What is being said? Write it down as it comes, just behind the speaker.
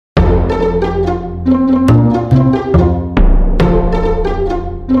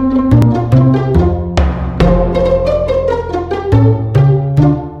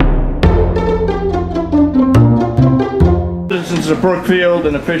Brookfield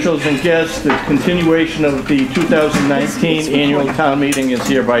and officials and guests, the continuation of the 2019 annual town meeting is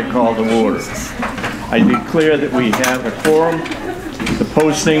hereby called to order. I declare that we have a quorum. The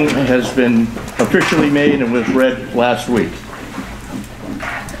posting has been officially made and was read last week.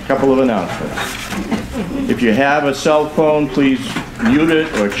 A couple of announcements. If you have a cell phone, please mute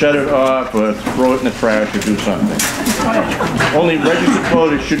it or shut it off or throw it in the trash or do something. Only registered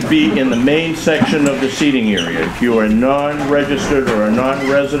voters should be in the main section of the seating area. If you are non-registered or a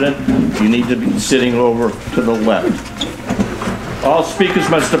non-resident, you need to be sitting over to the left. All speakers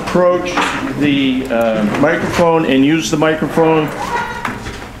must approach the microphone and use the microphone.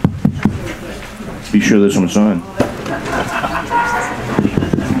 Be sure this one's on.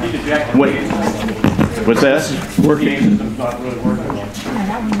 Wait. What's that? Working.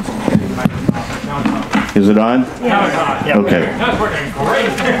 Is it on? Yeah. Okay. That's working great.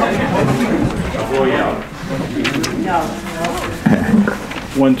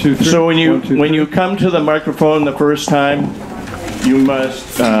 1, 2, 3. So when you come to the microphone the first time, you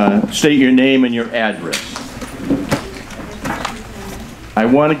must state your name and your address. I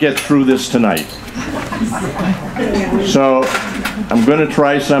want to get through this tonight. So I'm going to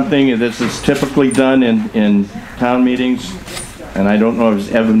try something. This is typically done in town meetings, and I don't know if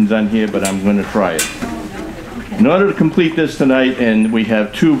it's ever been done here, but I'm going to try it. In order to complete this tonight, and we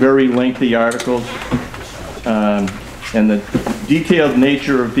have two very lengthy articles, and the detailed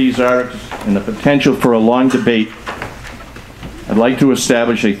nature of these articles and the potential for a long debate, I'd like to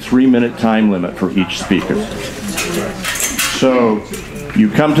establish a 3-minute time limit for each speaker. So you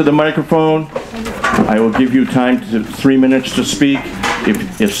come to the microphone, I will give you time to 3 minutes to speak.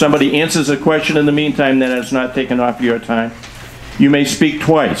 If somebody answers a question in the meantime that has not taken off your time, you may speak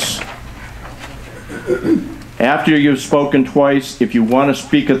twice. After you've spoken twice, if you want to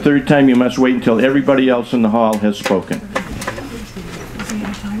speak a third time, you must wait until everybody else in the hall has spoken.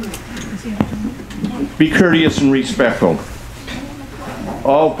 Be courteous and respectful.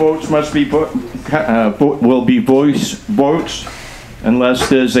 All votes must be will be voice votes unless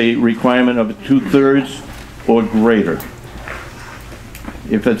there's a requirement of 2/3 or greater.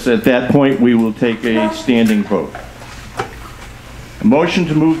 If it's at that point, we will take a standing vote. A motion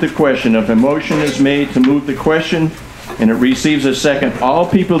to move the question. If a motion is made to move the question and it receives a second, all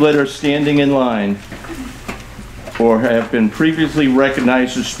people that are standing in line or have been previously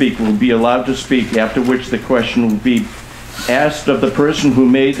recognized to speak will be allowed to speak, after which the question will be asked of the person who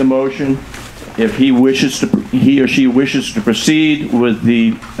made the motion if he or she wishes to proceed with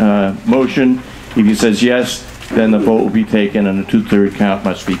the motion. If he says yes, then the vote will be taken and a 2/3 count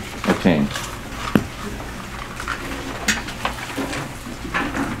must be attained.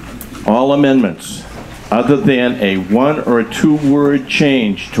 All amendments other than a 1 or 2 word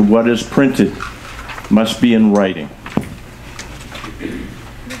change to what is printed must be in writing.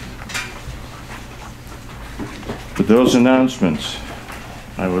 With those announcements,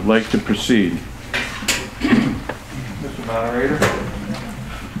 I would like to proceed. Mr. Moderator?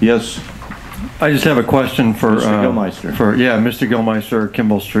 Yes. I just have a question for Mr. Gilmeister. Mr. Gilmeister,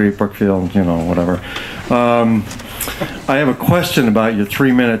 Kimball Street, Brookfield, you know, whatever. I have a question about your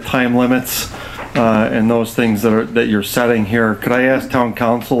 3-minute time limits and those things that you're setting here. Could I ask town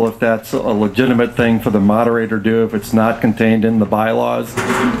council if that's a legitimate thing for the moderator to do if it's not contained in the bylaws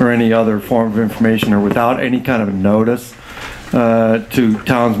or any other form of information, or without any kind of notice to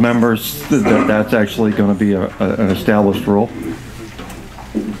towns members that that's actually going to be an established rule?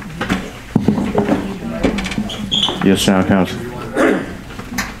 Yes, town council.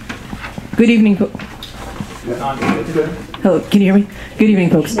 Good evening. Hello, can you hear me? Good evening,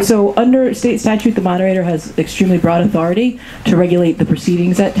 folks. So under state statute, the moderator has extremely broad authority to regulate the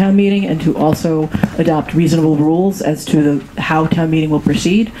proceedings at town meeting and to also adopt reasonable rules as to how town meeting will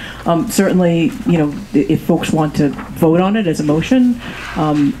proceed. Certainly, you know, if folks want to vote on it as a motion,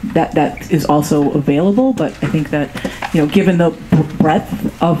 that is also available. But I think that, you know, given the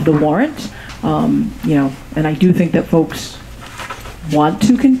breadth of the warrant, you know, and I do think that folks want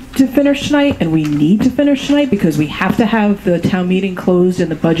to finish tonight, and we need to finish tonight because we have to have the town meeting closed and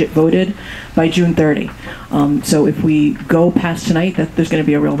the budget voted by June 30. So if we go past tonight, that there's going to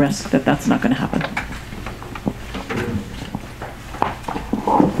be a real risk that that's not going to happen.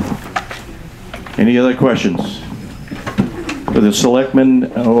 Any other questions? For the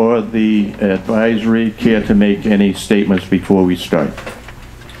selectmen or the advisory, care to make any statements before we start?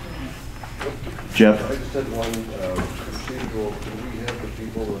 Jeff? I just had one procedural. Can we have the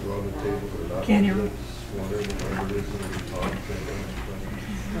people that are on the table that are not Can you? whatever it is that we talk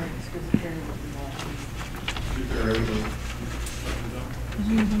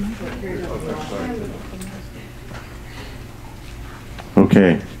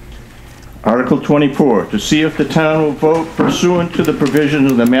Okay. Article 24, to see if the town will vote pursuant to the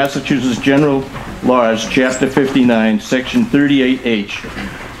provisions of the Massachusetts General Laws, Chapter 59, Section 38H,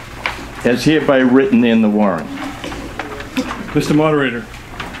 as hereby written in the warrant. Mr. Moderator,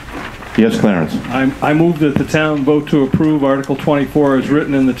 Yes, Clarence. I move that the town vote to approve Article 24 as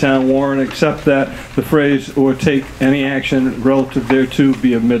written in the town warrant, except that the phrase "or take any action relative thereto"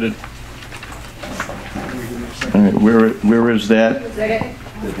 be omitted. All right, where is that?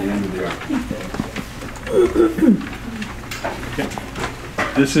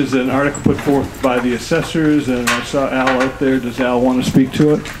 This is an article put forth by the assessors, and I saw Al out there. Does Al want to speak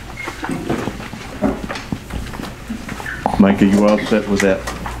to it? Mike, are you all set with that?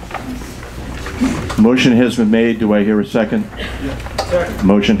 Motion has been made. Do I hear a second? Second.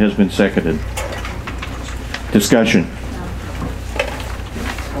 Motion has been seconded. Discussion.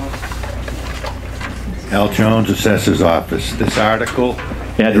 Al Jones, Assessor's Office. This article,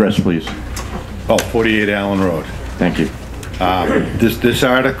 Address, please. 48 Allen Road. Thank you. This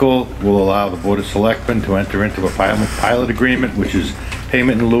article will allow the Board of Selectmen to enter into a pilot agreement, which is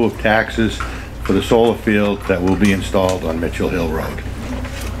payment in lieu of taxes for the solar field that will be installed on Mitchell Hill Road.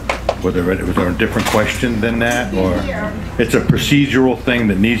 Was there a different question than that, or it's a procedural thing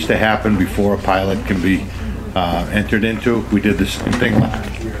that needs to happen before a pilot can be entered into? We did the same thing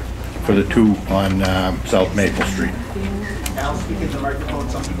for the two on South Maple Street. Al, speak in the microphone,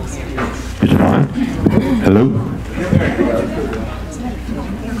 some people can't hear you. Is it on? Hello?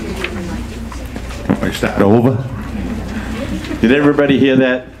 I start over? Did everybody hear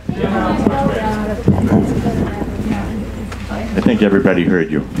that? I think everybody heard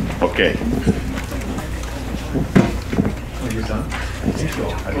you. Okay.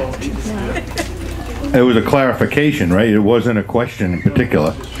 It was a clarification, right? It wasn't a question in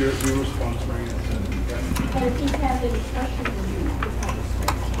particular.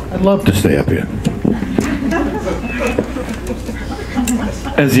 I'd love to stay up here.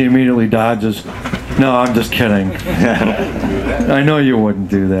 As he immediately dodges. No, I'm just kidding. I know you wouldn't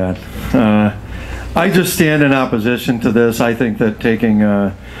do that. I just stand in opposition to this. I think that taking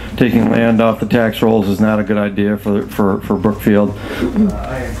land off the tax rolls is not a good idea for Brookfield.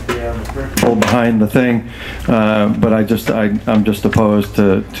 Behind the thing, but I'm just opposed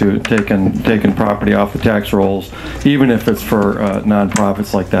to taking property off the tax rolls, even if it's for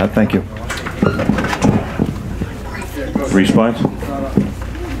nonprofits like that. Thank you. Response?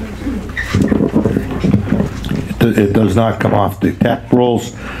 It does not come off the tax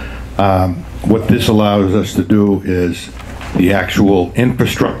rolls. What this allows us to do is the actual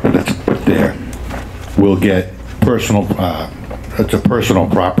infrastructure that's put there will get personal, it's a personal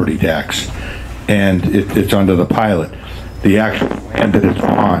property tax, and it's under the pilot. The actual land that it's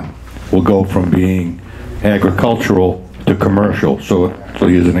on will go from being agricultural to commercial, so it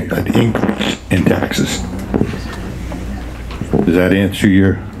actually is an increase in taxes. Does that answer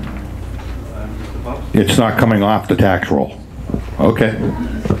your? It's not coming off the tax roll. Okay.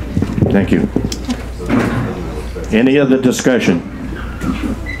 Thank you. Any other discussion?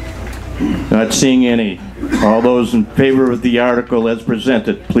 Not seeing any. All those in favor of the article as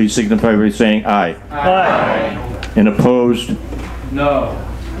presented, please signify by saying aye. Aye. And opposed? No.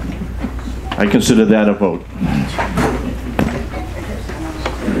 I consider that a vote.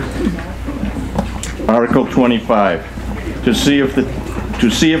 Article 25. To see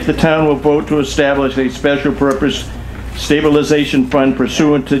if the town will vote to establish a special purpose stabilization fund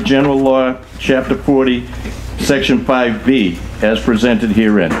pursuant to General Law, Chapter 40, Section 5B, as presented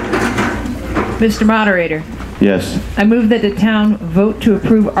herein. Mr. Moderator, Yes. I move that the town vote to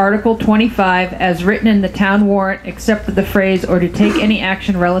approve Article 25 as written in the town warrant, except that the phrase "or to take any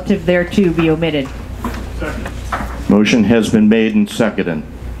action relative thereto" be omitted. Motion has been made and seconded.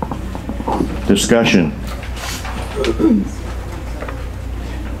 Discussion.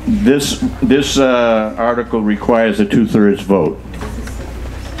 This article requires a 2/3 vote.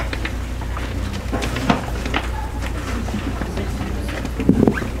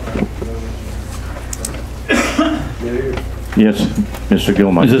 Yes, Mr.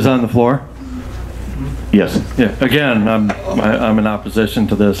 Gilmore. Is this on the floor? Yes. Yeah. Again, I'm in opposition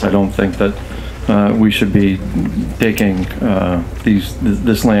to this. I don't think that we should be taking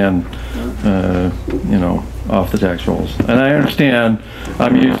this land, off the tax rolls. And I understand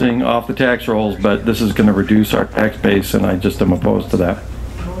I'm using off the tax rolls, but this is going to reduce our tax base, and I just am opposed to that.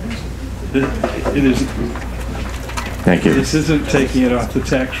 It is. Thank you. This isn't taking it off the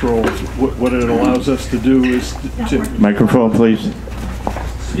tax rolls. What it allows us to do is to. Microphone, please.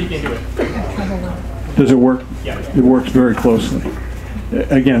 Speak into it. Does it work? Yeah. It works very closely.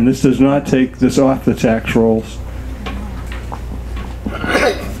 Again, this does not take this off the tax rolls.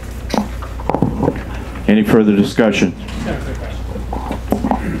 Any further discussion?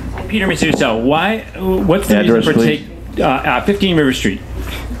 Peter Masuso, what's the Address, reason for 15 River Street?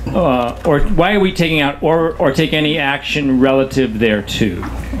 Or why are we taking out or take any action relative thereto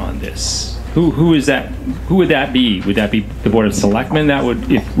on this? Who is that? Who would that be? Would that be the Board of Selectmen? That would,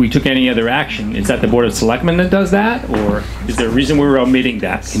 if we took any other action, is that the Board of Selectmen that does that, or is there a reason we're omitting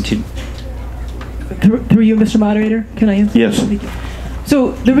that? Through you, Mr. Moderator, can I answer? Yes. Thank you.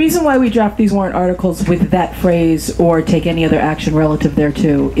 So the reason why we draft these warrant articles with that phrase or take any other action relative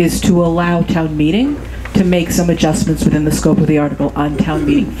thereto is to allow town meeting to make some adjustments within the scope of the article on town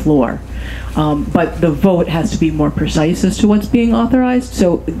meeting floor. But the vote has to be more precise as to what's being authorized.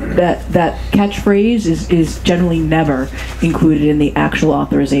 So that catchphrase is generally never included in the actual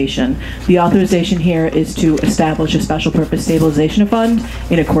authorization. The authorization here is to establish a special purpose stabilization fund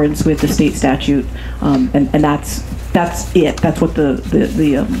in accordance with the state statute, and that's it. That's what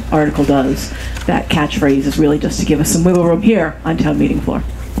the article does. That catchphrase is really just to give us some wiggle room here on town meeting floor.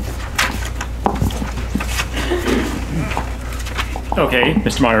 Okay,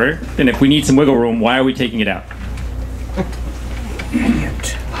 Mr. Moderator, then if we need some wiggle room, why are we taking it out?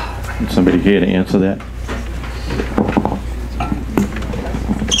 Somebody here to answer that?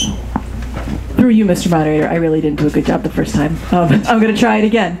 Through you, Mr. Moderator, I really didn't do a good job the first time. I'm going to try it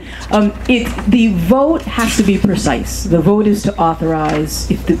again. The vote has to be precise. The vote is to authorize,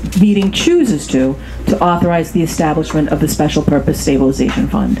 if the meeting chooses to authorize the establishment of the Special Purpose Stabilization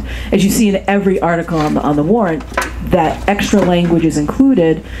Fund. As you see in every article on the warrant, that extra language is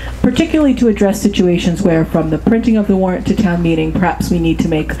included, particularly to address situations where, from the printing of the warrant to town meeting, perhaps we need to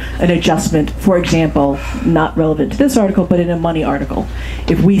make an adjustment, for example, not relevant to this article, but in a money article.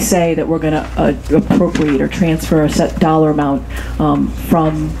 If we say that we're going to appropriate or transfer a set dollar amount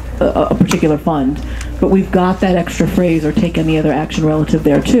from a particular fund, but we've got that extra phrase or take any other action relative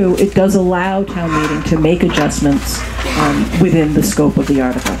thereto, it does allow town meeting to make adjustments within the scope of the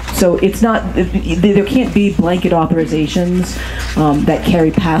article. So it's not, there can't be blanket authorizations that carry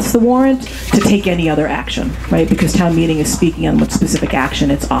past the warrant to take any other action, right? Because town meeting is speaking on what specific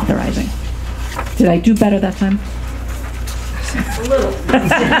action it's authorizing. Did I do better that time? A little. I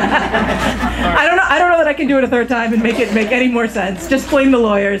don't know that I can do it a third time and make it make any more sense. Just blame the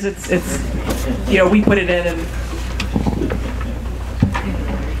lawyers. It's we put it in and.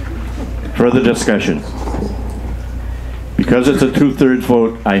 Further discussion? Because it's a 2/3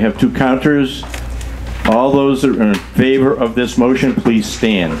 vote, I have two counters. All those that are in favor of this motion, please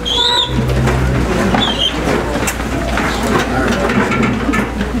stand.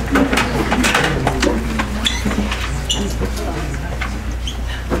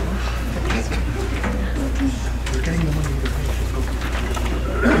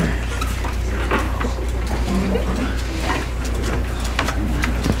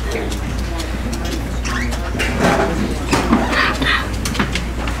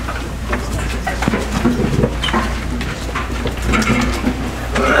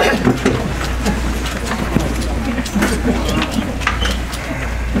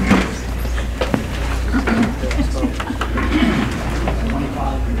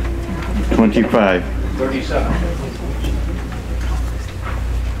 Five. 37.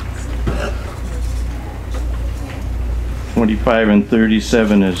 And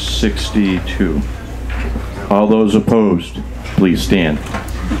 37 is 62. All those opposed, please stand.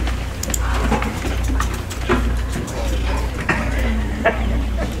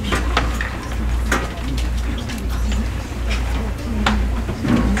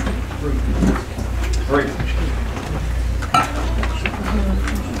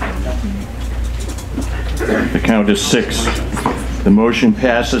 The count is 6. The motion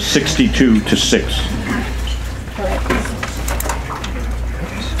passes 62-6.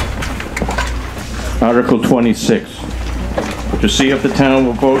 Article 26. To see if the town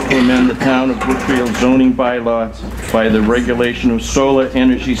will vote to amend the town of Brookfield zoning bylaw by the regulation of solar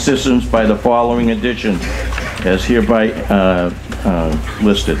energy systems by the following addition, as hereby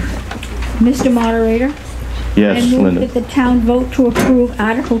listed. Mr. Moderator? Yes, I move Linda. that the town vote to approve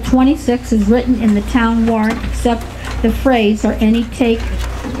Article 26 as written in the town warrant, except the phrase or take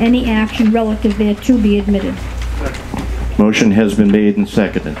any action relative thereto be admitted. Motion has been made and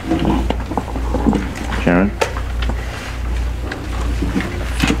seconded. Sharon?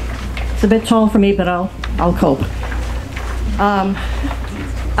 It's a bit tall for me, but I'll cope.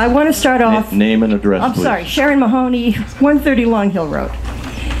 I want to start off... Name and address, I'm please. sorry, Sharon Mahoney, 130 Long Hill Road.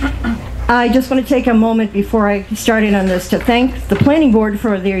 I just want to take a moment before I start in on this to thank the planning board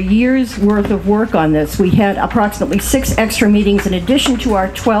for their year's worth of work on this. We had approximately 6 extra meetings in addition to our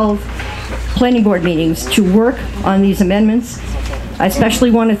 12 planning board meetings to work on these amendments. I especially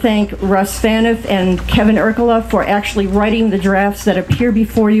want to thank Russ Faniff and Kevin Erkola for actually writing the drafts that appear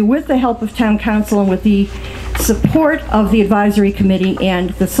before you with the help of Town Council and with the support of the Advisory Committee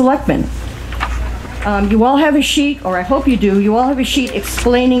and the Selectmen. You all have a sheet, or I hope you do, you all have a sheet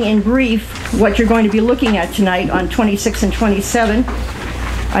explaining in brief what you're going to be looking at tonight on 26 and 27.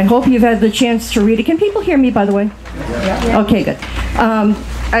 I hope you've had the chance to read it. Can people hear me, by the way? Yeah. Okay, good.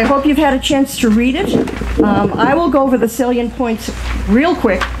 I hope you've had a chance to read it. I will go over the salient points real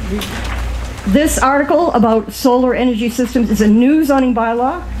quick. This article about solar energy systems is a new zoning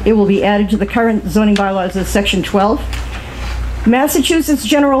bylaw. It will be added to the current zoning bylaws as Section 12. Massachusetts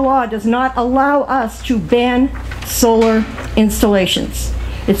general law does not allow us to ban solar installations.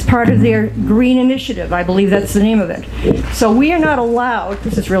 It's part of their green initiative. I believe that's the name of it. So we are not allowed,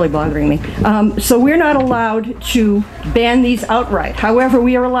 this is really bothering me, so we're not allowed to ban these outright. However,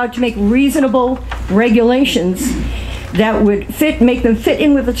 we are allowed to make reasonable regulations that would make them fit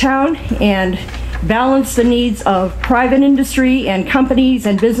in with the town and balance the needs of private industry and companies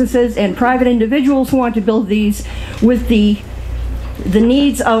and businesses and private individuals who want to build these with the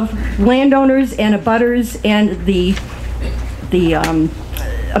needs of landowners and abutters and the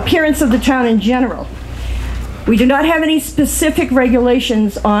appearance of the town in general. We do not have any specific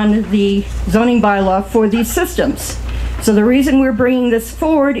regulations on the zoning bylaw for these systems. So the reason we're bringing this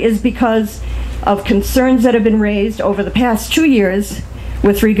forward is because of concerns that have been raised over the past 2 years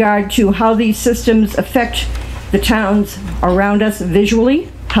with regard to how these systems affect the towns around us visually,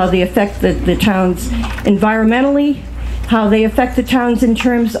 how they affect the towns environmentally, how they affect the towns in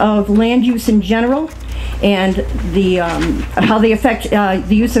terms of land use in general, and how they affect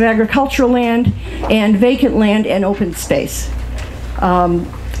the use of agricultural land and vacant land and open space.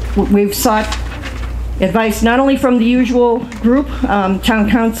 We've sought advice not only from the usual group, Town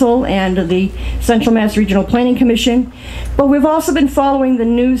Council and the Central Mass Regional Planning Commission, but we've also been following the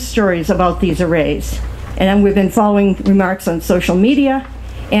news stories about these arrays. And we've been following remarks on social media,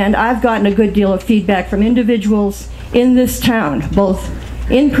 and I've gotten a good deal of feedback from individuals in this town, both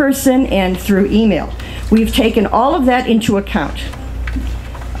in person and through email. We've taken all of that into account.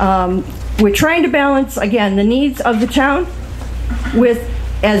 We're trying to balance, again, the needs of the town with,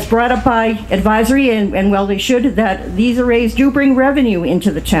 as brought up by advisory, and well they should, that these arrays do bring revenue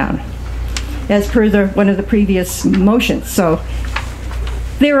into the town, as per one of the previous motions. So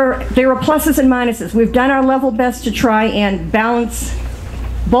there are pluses and minuses. We've done our level best to try and balance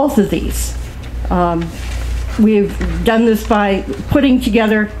both of these. We've done this by putting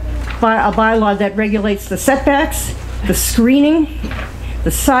together a bylaw that regulates the setbacks, the screening,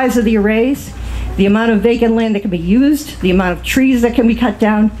 the size of the arrays, the amount of vacant land that can be used, the amount of trees that can be cut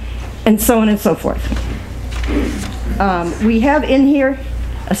down, and so on and so forth. We have in here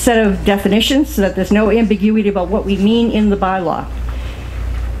a set of definitions so that there's no ambiguity about what we mean in the bylaw.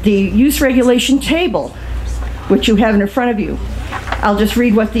 The use regulation table, which you have in front of you, I'll just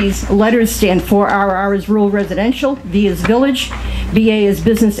read what these letters stand for. RR is rural residential, V is village, BA is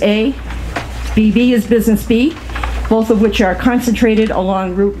business A, BB is business B, both of which are concentrated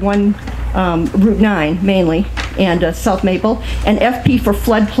along Route 9 mainly, and South Maple, and FP for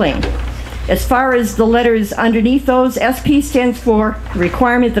floodplain. As far as the letters underneath those, SP stands for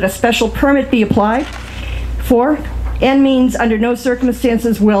requirement that a special permit be applied for. N means under no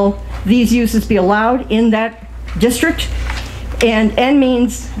circumstances will these uses be allowed in that district. And N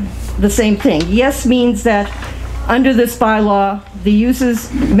means the same thing. Yes means that under this bylaw, the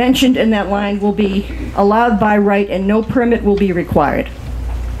uses mentioned in that line will be allowed by right and no permit will be required.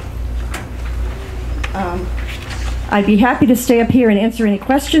 I'd be happy to stay up here and answer any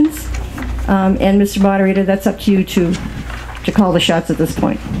questions. And Mr. Moderator, that's up to you to call the shots at this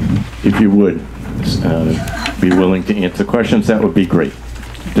point. If you would be willing to answer questions, that would be great.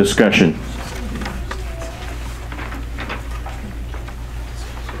 Discussion.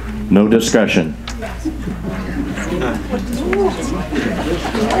 No discussion.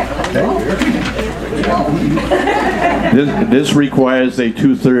 This requires a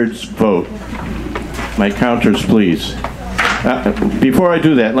 2/3 vote. My counters, please. Before I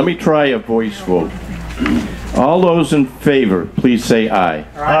do that, let me try a voice vote. All those in favor, please say aye.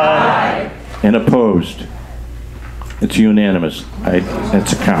 Aye. And opposed? It's unanimous.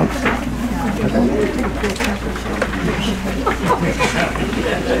 That's a count.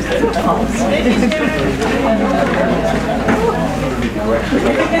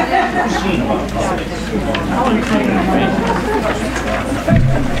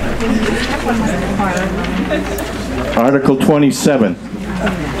 Article 27.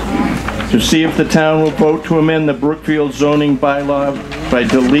 To see if the town will vote to amend the Brookfield zoning bylaw by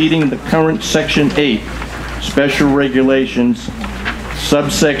deleting the current Section 8 special regulations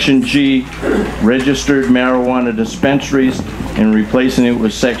subsection G, registered marijuana dispensaries, and replacing it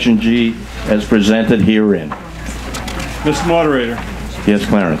with section G as presented herein. Mr. Moderator, Yes,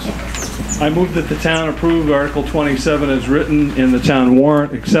 Clarence. I move that the town approve Article 27 as written in the town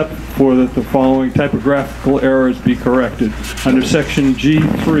warrant, except for that the following typographical errors be corrected. Under section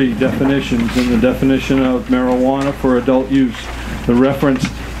G3, definitions, in the definition of marijuana for adult use, the reference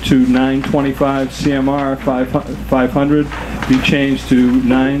to 925 CMR 500 be changed to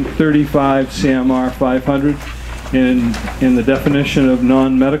 935 CMR 500. In the definition of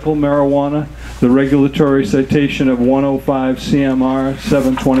non-medical marijuana, the regulatory citation of 105 CMR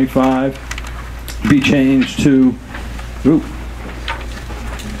 725 be changed to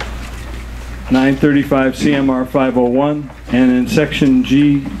 935 CMR 501, and in section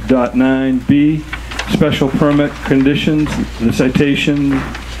G.9B, special permit conditions, the citation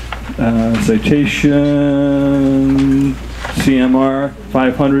CMR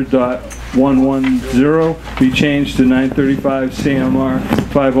 500.110 be changed to 935 CMR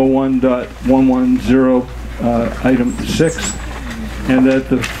 501.110 item 6, and that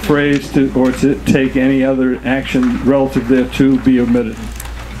the phrase to take any other action relative thereto be omitted.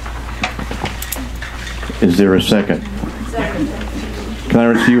 Is there a second? Second.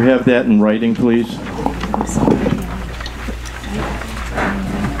 Clarence, do you have that in writing, please?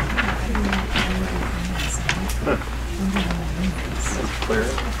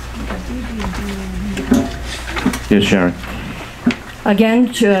 Yes, Sharon.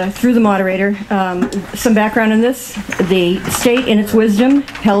 Again, through the moderator, some background on this. The state, in its wisdom,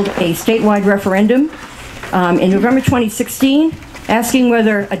 held a statewide referendum in November 2016, asking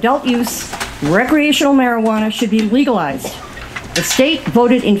whether adult use recreational marijuana should be legalized. The state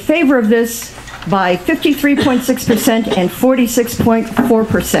voted in favor of this by 53.6% and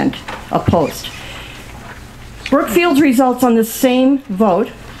 46.4% opposed. Brookfield's results on the same vote,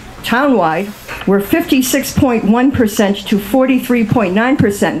 townwide, were 56.1% to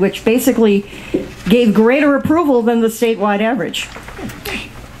 43.9%, which basically gave greater approval than the statewide average.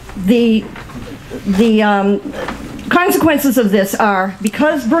 The consequences of this are,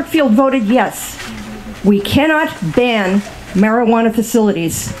 because Brookfield voted yes, we cannot ban marijuana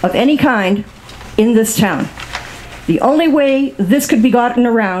facilities of any kind in this town. The only way this could be gotten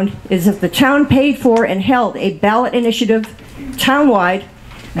around is if the town paid for and held a ballot initiative townwide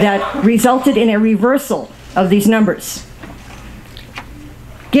that resulted in a reversal of these numbers.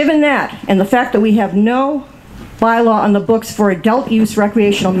 Given that, and the fact that we have no bylaw on the books for adult use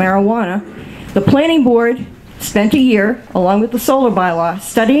recreational marijuana, the planning board spent a year, along with the solar bylaw,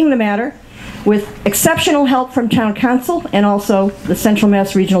 studying the matter with exceptional help from town council and also the Central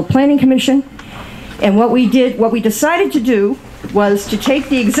Mass Regional Planning Commission. And what we decided to do was to take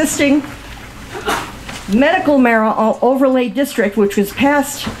the existing medical marijuana overlay district, which was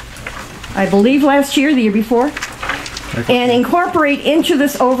passed, I believe, last year, the year before, and incorporate into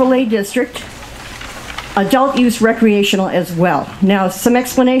this overlay district adult use recreational as well. Now, some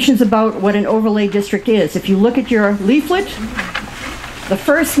explanations about what an overlay district is. If you look at your leaflet, the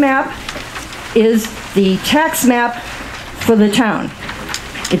first map is the tax map for the town.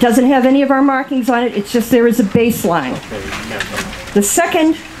 It doesn't have any of our markings on it, it's just there is a baseline. The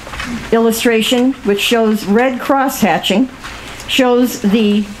second illustration, which shows red cross hatching, shows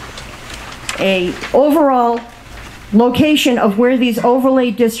a overall location of where these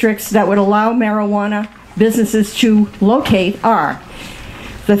overlay districts that would allow marijuana businesses to locate are.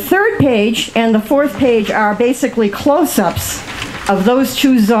 The third page and the fourth page are basically close-ups of those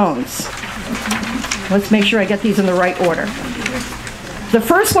two zones. Let's make sure I get these in the right order. The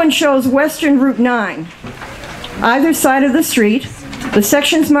first one shows Western Route 9. Either side of the street, the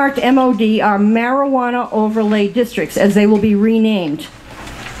sections marked MOD are marijuana overlay districts, as they will be renamed.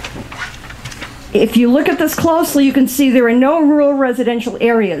 If you look at this closely, you can see there are no rural residential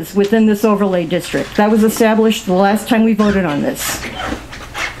areas within this overlay district. That was established the last time we voted on this.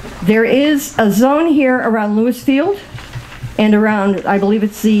 There is a zone here around Lewisfield and around, I believe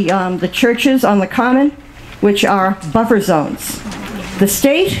it's the churches on the common, which are buffer zones. The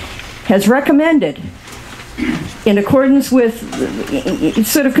state has recommended, in accordance with,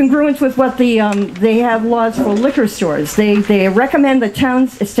 sort of congruent with what they have laws for liquor stores, they recommend that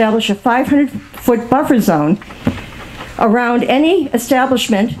towns establish a 500-foot buffer zone around any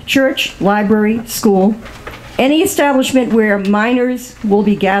establishment, church, library, school, any establishment where minors will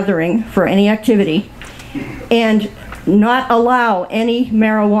be gathering for any activity, and not allow any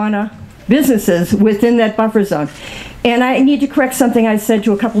marijuana businesses within that buffer zone. And I need to correct something I said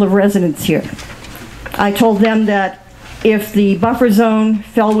to a couple of residents here. I told them that if the buffer zone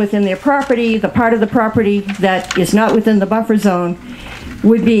fell within their property, the part of the property that is not within the buffer zone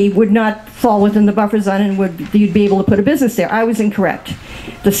would not fall within the buffer zone and you'd be able to put a business there. I was incorrect.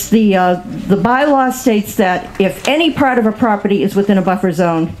 The bylaw states that if any part of a property is within a buffer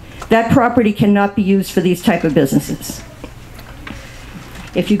zone, that property cannot be used for these type of businesses.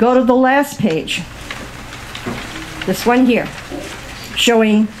 If you go to the last page, this one here,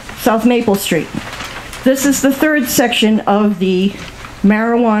 showing South Maple Street. This is the third section of the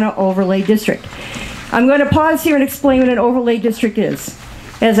marijuana overlay district. I'm going to pause here and explain what an overlay district is.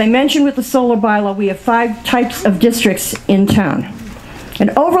 As I mentioned with the solar bylaw, we have 5 types of districts in town. An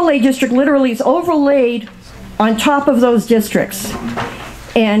overlay district literally is overlaid on top of those districts.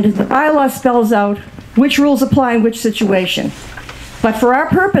 And the bylaw spells out which rules apply in which situation. But for our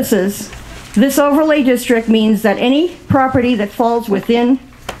purposes, this overlay district means that any property that falls within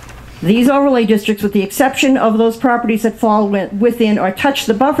these overlay districts, with the exception of those properties that fall within or touch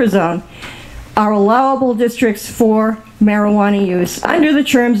the buffer zone, are allowable districts for marijuana use under the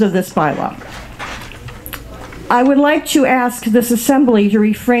terms of this bylaw. I would like to ask this assembly to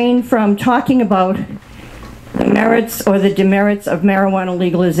refrain from talking about the merits or the demerits of marijuana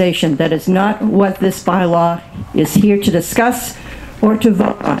legalization. That is not what this bylaw is here to discuss or to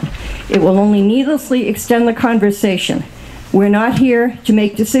vote on. It will only needlessly extend the conversation. We're not here to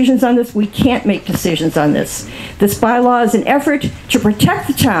make decisions on this. We can't make decisions on this. This bylaw is an effort to protect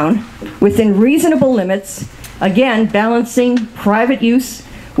the town within reasonable limits, again, balancing private use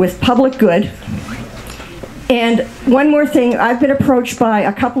with public good. And one more thing, I've been approached by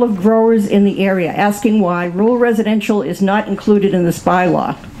a couple of growers in the area asking why rural residential is not included in this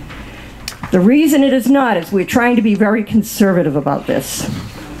bylaw. The reason it is not is we're trying to be very conservative about this.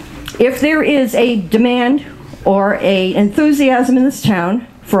 If there is a demand or an enthusiasm in this town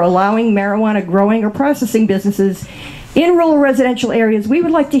for allowing marijuana growing or processing businesses in rural residential areas, we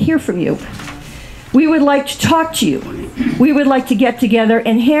would like to hear from you. We would like to talk to you. We would like to get together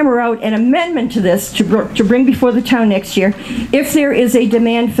and hammer out an amendment to this to bring before the town next year if there is a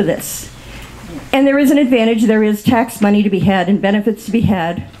demand for this. And there is an advantage. There is tax money to be had and benefits to be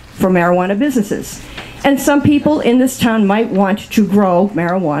had for marijuana businesses. And some people in this town might want to grow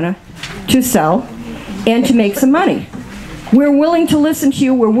marijuana to sell and to make some money. We're willing to listen to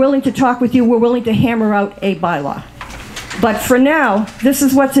you. We're willing to talk with you. We're willing to hammer out a bylaw. But for now, this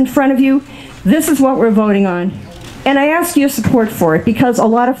is what's in front of you. This is what we're voting on. And I ask your support for it because a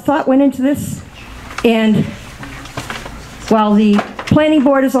lot of thought went into this. And while the planning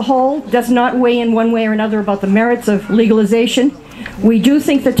board as a whole does not weigh in one way or another about the merits of legalization, we do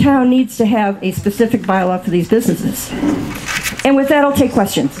think the town needs to have a specific bylaw for these businesses. And with that, I'll take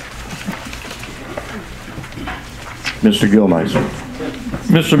questions. Mr. Gilmeister.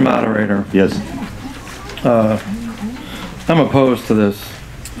 Mr. Moderator. Yes. I'm opposed to this.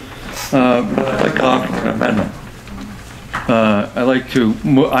 But I'd like to offer an amendment.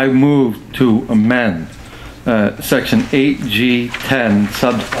 I move to amend section 8G10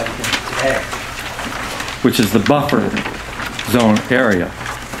 subsection A, which is the buffer zone area.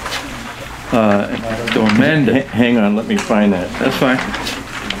 To amend it. Hang on, let me find that. That's fine.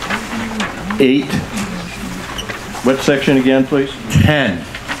 8. What section again, please? 10.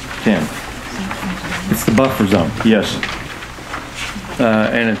 10. It's the buffer zone. Yes.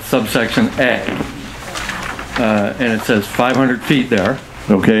 And it's subsection A. And it says 500 feet there.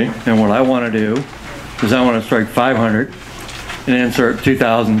 Okay. And what I want to do is I want to strike 500 and insert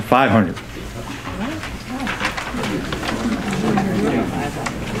 2,500.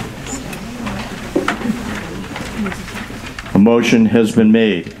 A motion has been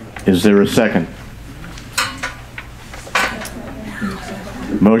made. Is there a second?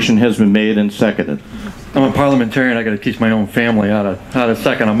 Motion has been made and seconded. I'm a parliamentarian. I got to teach my own family how to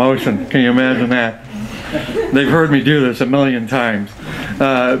second a motion. Can you imagine that? They've heard me do this a million times.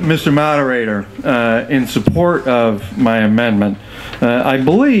 Mr. Moderator, in support of my amendment, I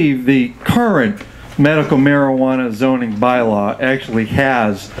believe the current medical marijuana zoning bylaw actually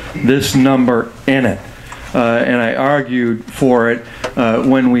has this number in it. And I argued for it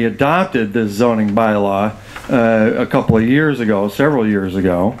when we adopted this zoning bylaw a couple of years ago, several years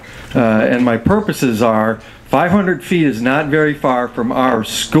ago. And my purposes are 500 feet is not very far from our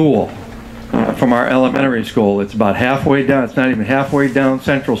school, from our elementary school. It's about halfway down. It's not even halfway down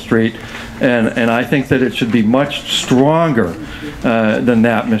Central Street. And I think that it should be much stronger than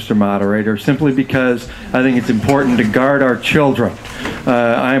that, Mr. Moderator, simply because I think it's important to guard our children.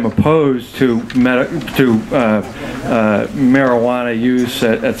 I am opposed to marijuana use,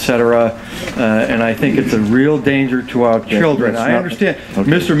 etc., and I think it's a real danger to our children. I understand, okay.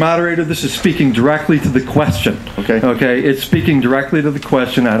 Mr. Moderator, this is speaking directly to the question. Okay. Okay, it's speaking directly to the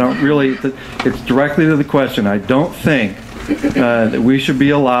question. I don't really. It's directly to the question. I don't think that we should be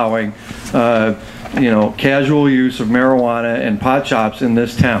allowing, casual use of marijuana and pot shops in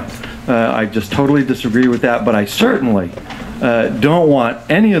this town. I just totally disagree with that, but I certainly don't want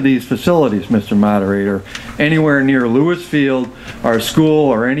any of these facilities, Mr. Moderator, anywhere near Lewis Field, our school,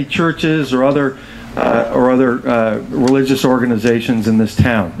 or any churches or other religious organizations in this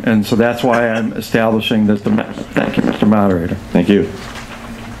town. And so that's why I'm establishing this amendment. Thank you, Mr. Moderator. Thank you.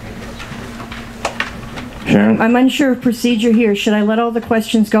 Sharon? I'm unsure of procedure here. Should I let all the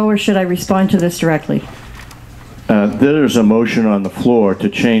questions go, or should I respond to this directly? There's a motion on the floor to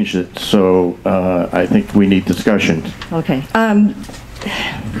change it, so I think we need discussion. Okay.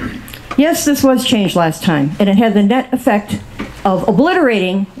 Yes, this was changed last time, and it had the net effect of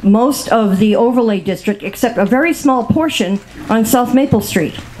obliterating most of the overlay district except a very small portion on South Maple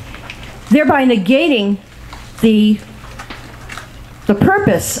Street, thereby negating the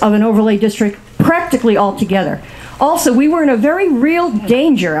purpose of an overlay district practically altogether. Also, we were in a very real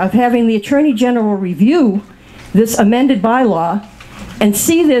danger of having the Attorney General review this amended bylaw and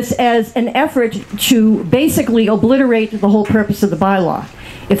see this as an effort to basically obliterate the whole purpose of the bylaw.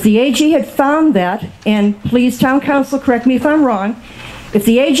 If the AG had found that, and please, Town Council, correct me if I'm wrong, if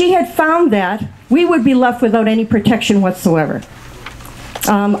the AG had found that, we would be left without any protection whatsoever.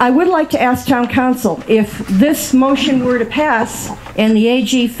 I would like to ask Town Council, if this motion were to pass and the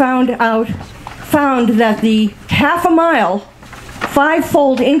AG found that the half a mile,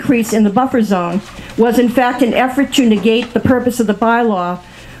 five-fold increase in the buffer zone was in fact an effort to negate the purpose of the bylaw,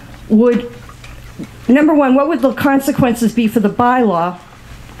 number one, what would the consequences be for the bylaw?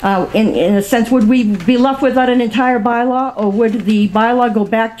 In a sense, would we be left without an entire bylaw, or would the bylaw go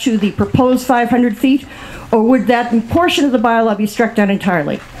back to the proposed 500 feet, or would that portion of the bylaw be struck down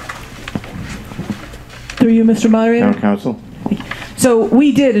entirely? Through you, Mr. Moderator. Town Council? So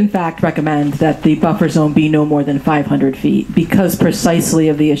we did, in fact, recommend that the buffer zone be no more than 500 feet because precisely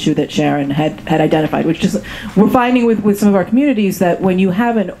of the issue that Sharon had identified, which is we're finding with some of our communities that when you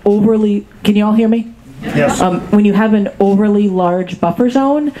have an overly, can you all hear me? Yes. When you have an overly large buffer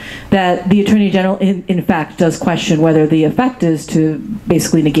zone, that the Attorney General, in fact, does question whether the effect is to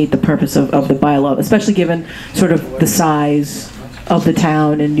basically negate the purpose of the bylaw, especially given sort of the size of the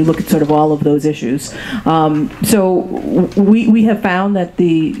town, and you look at sort of all of those issues. So we have found that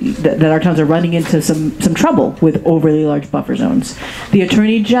that our towns are running into some trouble with overly large buffer zones. The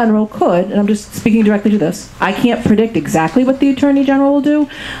Attorney General could, and I'm just speaking directly to this, I can't predict exactly what the Attorney General will do.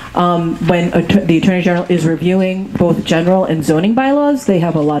 When the Attorney General is reviewing both general and zoning bylaws, they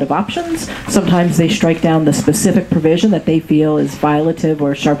have a lot of options. Sometimes they strike down the specific provision that they feel is violative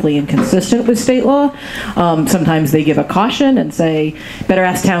or sharply inconsistent with state law. Sometimes they give a caution and say, better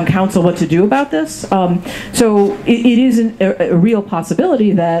ask Town Council what to do about this. So it is a real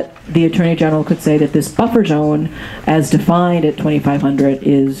possibility that the Attorney General could say that this buffer zone, as defined at 2,500,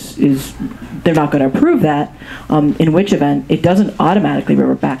 is they're not going to approve that, in which event it doesn't automatically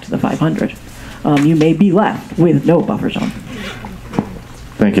revert back to the 500. You may be left with no buffer zone.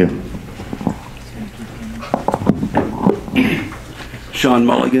 Thank you. Sean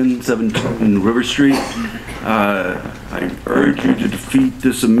Mulligan, 17 River Street. I urge you to defeat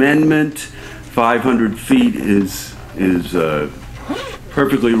this amendment. 500 feet is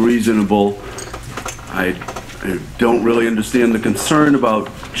perfectly reasonable. I don't really understand the concern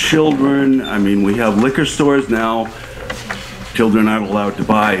about children. I mean, we have liquor stores now. Children aren't allowed to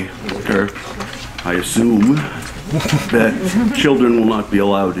buy liquor. I assume that children will not be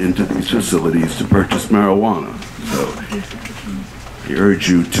allowed into these facilities to purchase marijuana. So I urge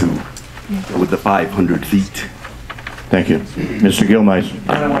you to go with the 500 feet. Thank you. Mr. Gilmeister.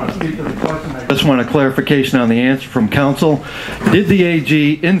 I don't want to speak to the question. I just want a clarification on the answer from council. Did the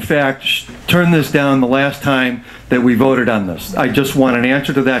AG, in fact, turn this down the last time that we voted on this? I just want an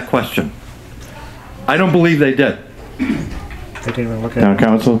answer to that question. I don't believe they did. They didn't even look at Town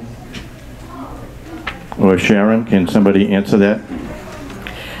Council? Or Sharon, can somebody answer that?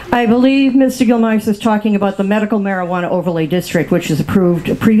 I believe Mr. Gilmeister is talking about the medical marijuana overlay district, which was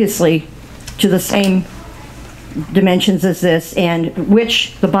approved previously to the same dimensions as this, and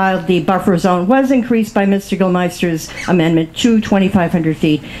which the buffer zone was increased by Mr. Gilmeister's amendment to 2,500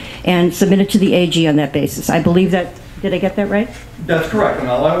 feet and submitted to the AG on that basis. I believe that, did I get that right? That's correct, and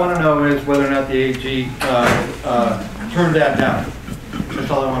all I want to know is whether or not the AG turned that down.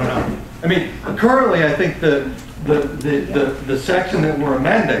 That's all I want to know. I mean, currently I think the section that we're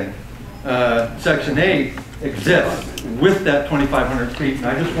amending, Section 8, exists with that 2,500 feet, and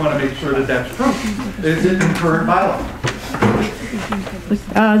I just want to make sure that that's true. Is it in the current bylaw?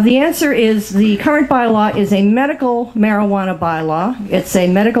 The answer is the current bylaw is a medical marijuana bylaw. It's a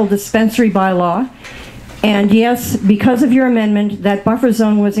medical dispensary bylaw. And yes, because of your amendment, that buffer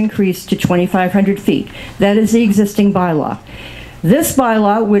zone was increased to 2,500 feet. That is the existing bylaw. This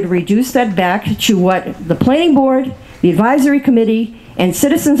bylaw would reduce that back to what the planning board, the advisory committee, and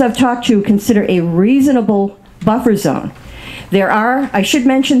citizens I've talked to consider a reasonable buffer zone. I should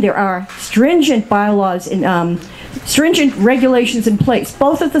mention, there are stringent bylaws, stringent regulations in place,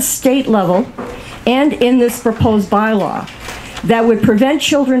 both at the state level and in this proposed bylaw, that would prevent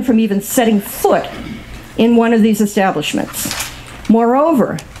children from even setting foot in one of these establishments.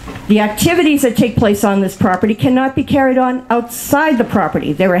 Moreover, the activities that take place on this property cannot be carried on outside the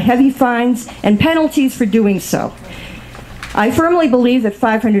property. There are heavy fines and penalties for doing so. I firmly believe that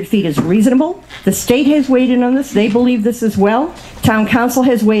 500 feet is reasonable. The state has weighed in on this. They believe this as well. Town council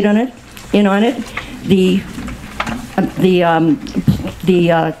has weighed on it. The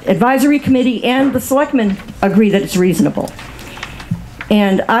advisory committee and the selectmen agree that it's reasonable.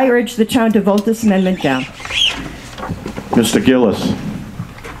 And I urge the town to vote this amendment down. Mr. Gillis.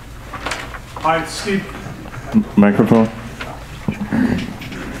 Hi, Steve. Microphone.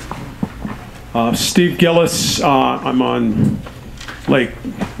 Steve Gillis. I'm on Lake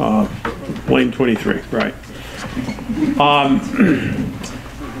Lane 23. Right.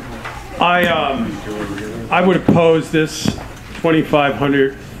 I would oppose this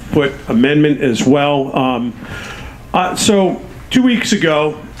 2,500 foot amendment as well. So 2 weeks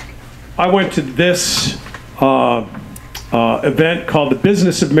ago, I went to this event called the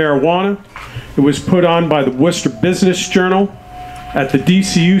Business of Marijuana. It was put on by the Worcester Business Journal at the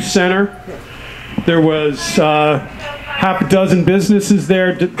DCU Center. There was half a dozen businesses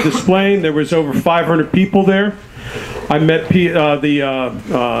there displaying. There was over 500 people there. I met the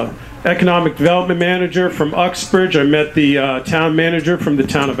economic development manager from Uxbridge. I met the town manager from the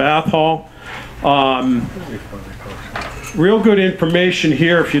town of Athol. Real good information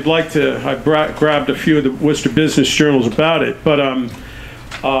here if you'd like to. I grabbed a few of the Worcester Business Journals about it, but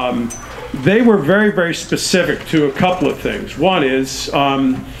they were very, very specific to a couple of things. One is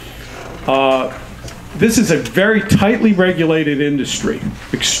this is a very tightly regulated industry,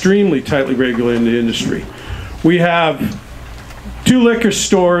 extremely tightly regulated industry. We have 2 liquor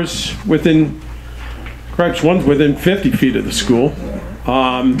stores within, correct, one's within 50 feet of the school.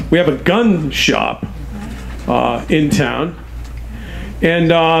 We have a gun shop in town.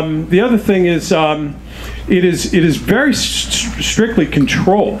 And the other thing is, it is very strictly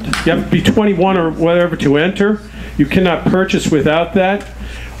controlled. You have to be 21 or whatever to enter. You cannot purchase without that.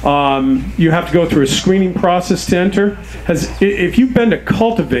 You have to go through a screening process to enter. If you've been to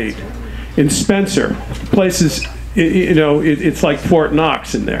Cultivate in Spencer, places, it's like Fort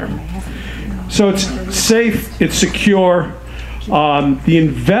Knox in there. So it's safe, it's secure. The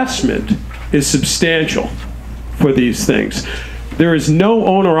investment is substantial for these things. There is no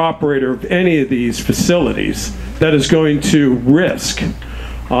owner-operator of any of these facilities that is going to risk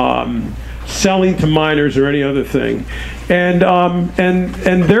selling to minors or any other thing. And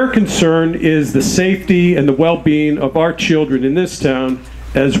their concern is the safety and the well-being of our children in this town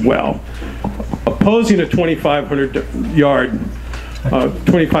as well. Opposing a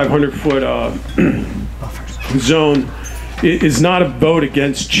 2,500 foot zone is not a vote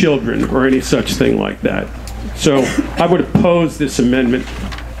against children or any such thing like that. So I would oppose this amendment.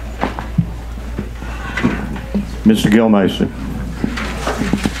 Mr. Gilmeister.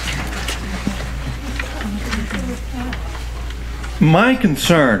 My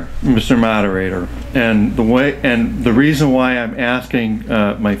concern, Mr. Moderator, and the reason why I'm asking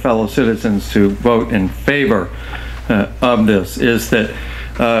my fellow citizens to vote in favor of this is that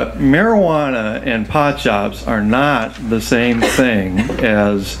marijuana and pot shops are not the same thing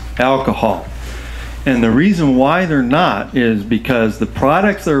as alcohol. And the reason why they're not is because the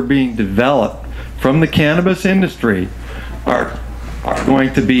products that are being developed from the cannabis industry are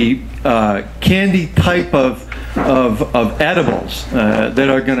going to be candy type of edibles that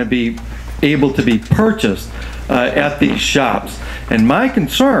are going to be able to be purchased at these shops. And my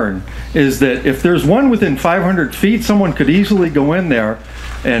concern is that if there's one within 500 feet, someone could easily go in there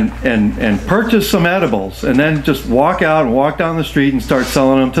and purchase some edibles and then just walk out and walk down the street and start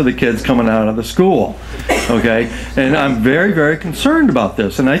selling them to the kids coming out of the school. Okay? And I'm very, very concerned about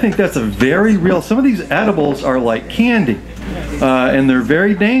this. And I think that's a very real, some of these edibles are like candy. And they're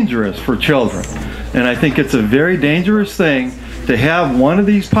very dangerous for children. And I think it's a very dangerous thing to have one of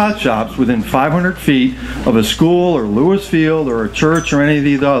these pot shops within 500 feet of a school or Lewis Field or a church or any of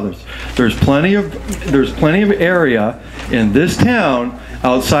these others. There's plenty of area in this town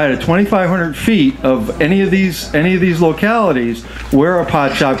outside of 2,500 feet of any of these localities where a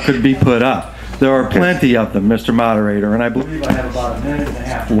pot shop could be put up. There are plenty of them, Mr. Moderator, and I believe I have about a minute and a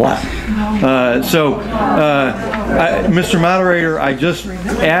half left. Mr. Moderator, I just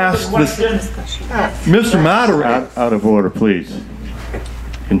asked this. Mr. Moderator. Out of order, please.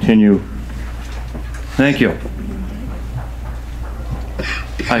 Continue. Thank you.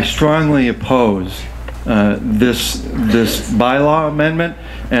 I strongly oppose this bylaw amendment,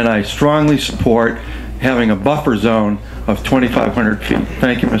 and I strongly support having a buffer zone of 2,500 feet.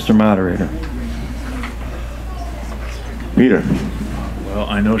 Thank you, Mr. Moderator. Peter. Well,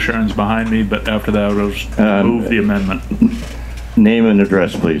 I know Sharon's behind me, but after that, I'll just move the amendment. Name and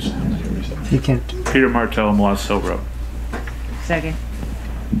address, please. You can't. Peter Martell, Moss Hill Road. Second.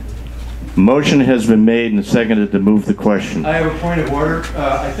 Motion has been made and seconded to move the question. I have a point of order.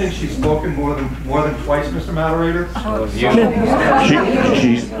 I think she's spoken more than twice, Mr. Moderator.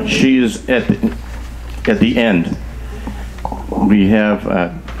 She is at the end. We have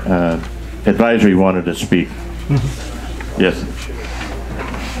advisory wanted to speak. Yes.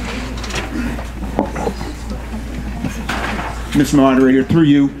 Mr. Moderator, through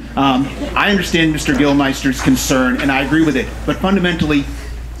you, I understand Mr. Gilmeister's concern, and I agree with it. But fundamentally,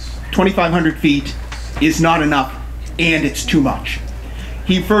 2,500 feet is not enough, and it's too much.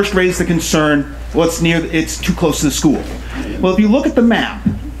 He first raised the concern, well, it's too close to the school. Well, if you look at the map,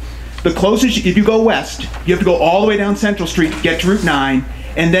 the closest, if you go west, you have to go all the way down Central Street, get to Route 9,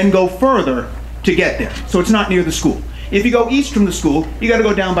 and then go further to get there. So it's not near the school. If you go east from the school, you got to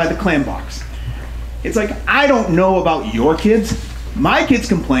go down by the clam box. It's like, I don't know about your kids. My kids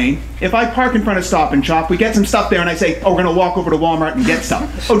complain. If I park in front of Stop and Shop, we get some stuff there, and I say, oh, we're going to walk over to Walmart and get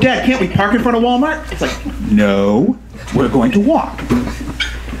stuff. Oh, Dad, can't we park in front of Walmart? It's like, no, we're going to walk.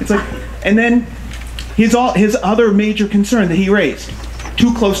 It's like, and then his other major concern that he raised,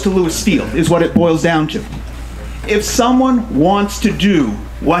 too close to Lewis Field, is what it boils down to. If someone wants to do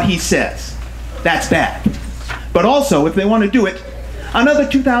what he says, that's bad. But also, if they want to do it, another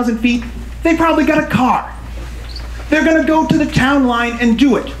 2,000 feet, they probably got a car. They're going to go to the town line and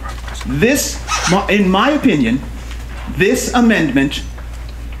do it. This, in my opinion, this amendment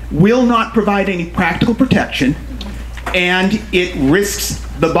will not provide any practical protection, and it risks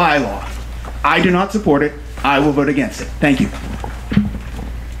the bylaw. I do not support it. I will vote against it. Thank you.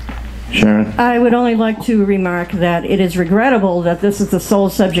 Sharon? I would only like to remark that it is regrettable that this is the sole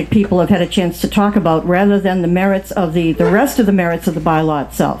subject people have had a chance to talk about rather than the merits of the rest of the merits of the bylaw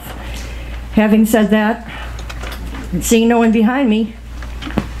itself. Having said that, and seeing no one behind me.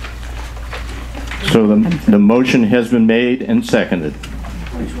 So the motion has been made and seconded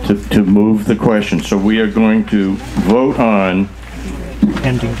to move the question. So we are going to vote on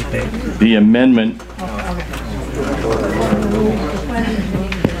Ending debate. The amendment.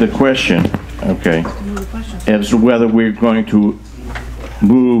 The question, okay, as to whether we're going to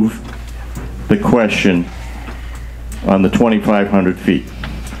move the question on the 2,500 feet.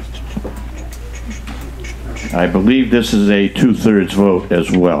 I believe this is a 2/3 vote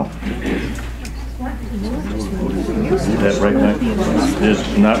as well. Is that right, Mike? It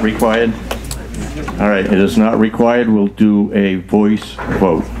is not required? All right, it is not required. We'll do a voice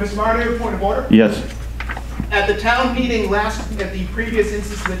vote. Mr. Moderator, point of order? Yes. At the town meeting at the previous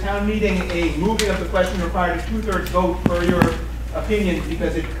instance of the town meeting, a moving of the question required a 2/3 vote for your opinion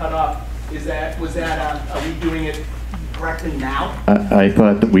because it cut off. Are we doing it correctly now? I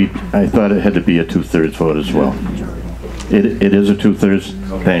thought it had to be a 2/3 vote as well. It is a 2/3.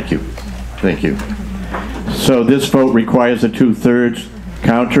 Thank you. Thank you. So this vote requires a 2/3.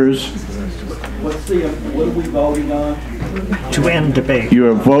 Counters? What are we voting on? To end debate. You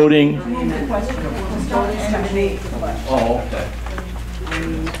are voting.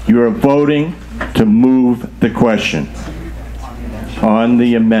 You are voting to move the question on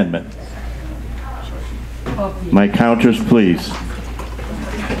the amendment. My counters, please.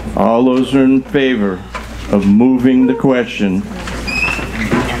 All those in favor of moving the question,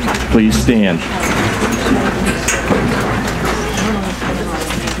 please stand.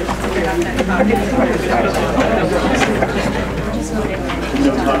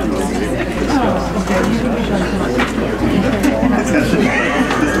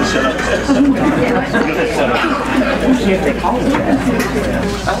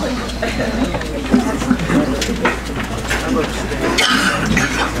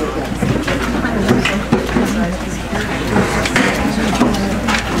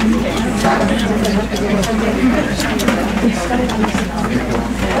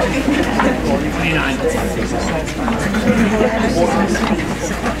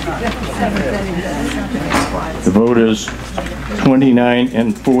 The vote is 29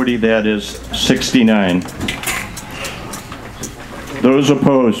 and 40, that is 69. Those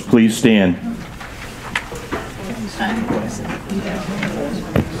opposed, please stand.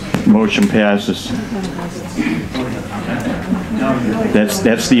 Motion passes.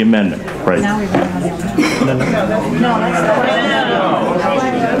 That's the amendment, right?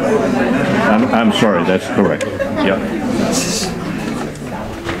 I'm sorry, that's correct. Yep.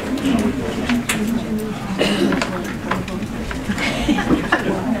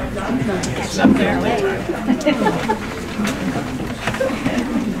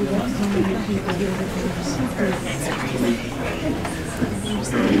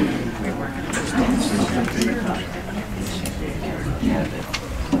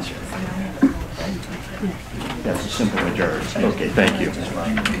 That's a simple majority. Okay, thank you.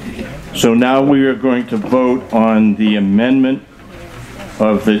 So now we are going to vote on the amendment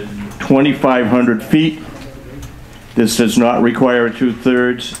of the 2,500 feet. This does not require a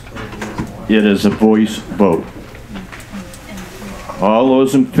 2/3. It is a voice vote. All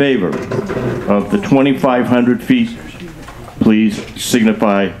those in favor of the 2,500 feet, please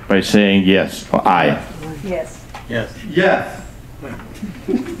signify by saying yes or aye. Yes. Yes. Yes.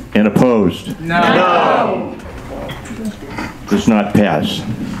 And opposed? No. Does not pass.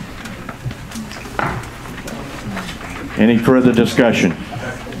 Any further discussion?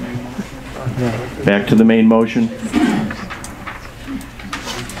 Back to the main motion.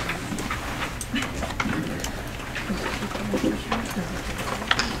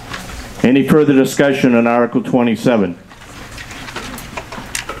 Any further discussion on Article 27?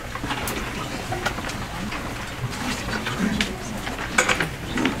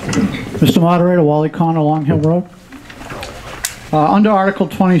 Mr. Moderator, Wally Connor, Long Hill Road. Under Article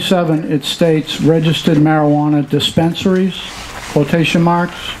 27, it states registered marijuana dispensaries, quotation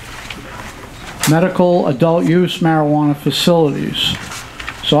marks, medical adult use marijuana facilities.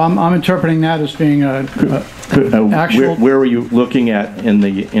 So I'm interpreting that as being a actual. Where are you looking at in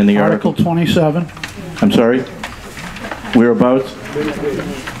the article? Article 27. I'm sorry? Whereabouts?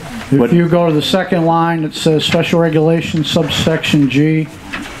 If you go to the second line, it says special regulations, subsection G,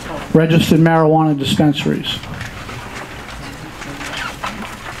 registered marijuana dispensaries.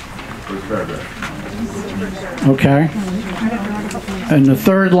 Okay. And the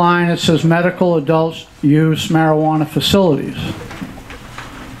third line, it says medical adult use marijuana facilities.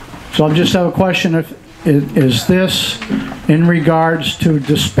 So I just have a question, is this in regards to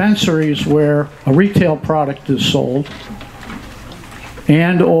dispensaries where a retail product is sold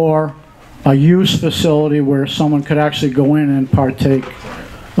and or a use facility where someone could actually go in and partake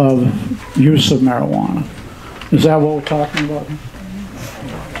of use of marijuana? Is that what we're talking about?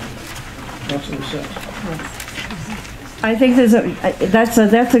 That's what it says. I think that's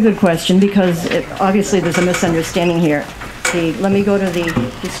a good question because obviously there's a misunderstanding here. Let me go to the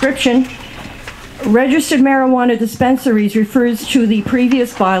description. Registered marijuana dispensaries refers to the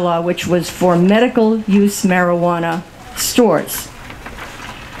previous bylaw, which was for medical use marijuana stores.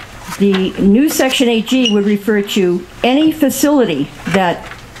 The new Section 8G would refer to any facility that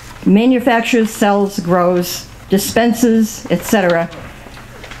manufactures, sells, grows, dispenses, etc.,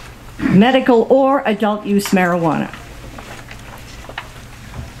 medical or adult use marijuana.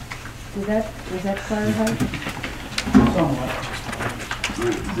 Does that clarify?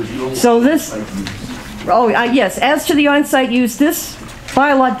 So this, yes, as to the on-site use, this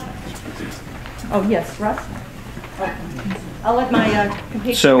bylaw, yes, Russ? I'll let my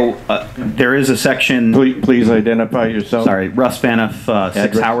compatriot. So there is a section. Please identify yourself. Sorry, Russ Vaniff,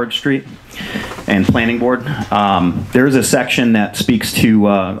 6 Howard Street, and Planning Board. There is a section that speaks to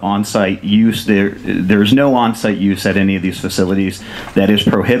on-site use. There's no on-site use at any of these facilities. That is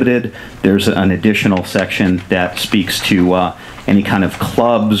prohibited. There's an additional section that speaks to any kind of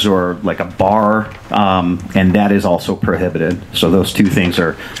clubs or like a bar, and that is also prohibited. So those two things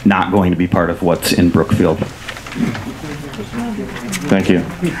are not going to be part of what's in Brookfield. Thank you.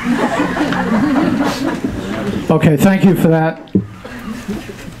 Okay, thank you for that.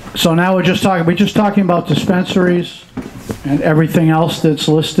 So now we're just talking about dispensaries and everything else that's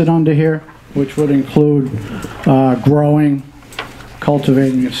listed under here, which would include growing,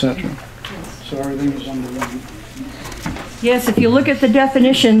 cultivating, etc. So everything is under one. Yes, if you look at the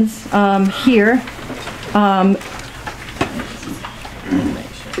definitions here,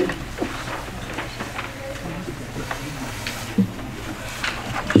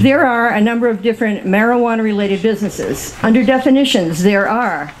 there are a number of different marijuana-related businesses. Under definitions, there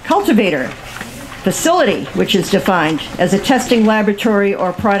are cultivator, facility, which is defined as a testing laboratory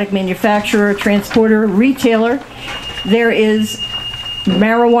or product manufacturer, transporter, retailer. There is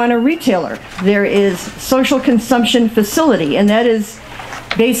marijuana retailer. There is social consumption facility, and that is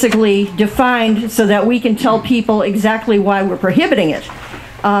basically defined so that we can tell people exactly why we're prohibiting it.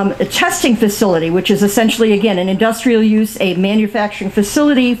 A testing facility, which is essentially, again, an industrial use, a manufacturing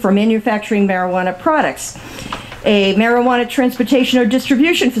facility for manufacturing marijuana products. A marijuana transportation or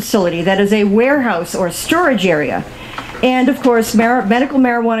distribution facility, that is a warehouse or storage area. And of course, medical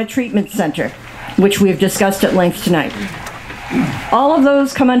marijuana treatment center, which we have discussed at length tonight. All of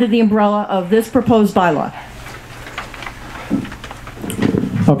those come under the umbrella of this proposed bylaw.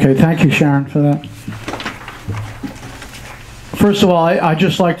 Okay, thank you, Sharon, for that. First of all, I'd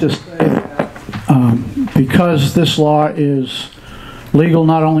just like to say that because this law is legal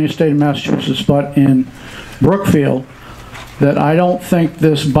not only in the state of Massachusetts but in Brookfield, that I don't think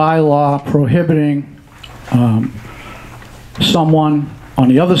this bylaw prohibiting someone on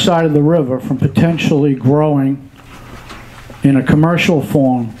the other side of the river from potentially growing in a commercial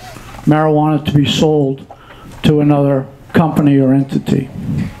form marijuana to be sold to another company or entity.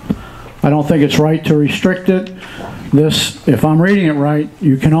 I don't think it's right to restrict it. This, if I'm reading it right,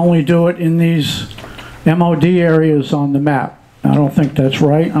 you can only do it in these MOD areas on the map. I don't think that's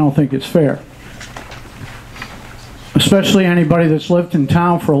right. I don't think it's fair. Especially anybody that's lived in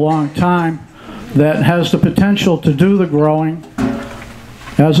town for a long time that has the potential to do the growing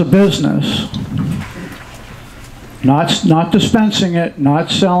as a business. Not dispensing it, not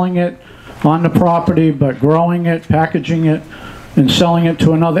selling it on the property, but growing it, packaging it, and selling it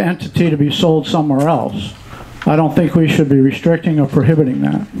to another entity to be sold somewhere else. I don't think we should be restricting or prohibiting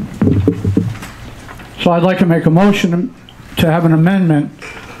that. So I'd like to make a motion to have an amendment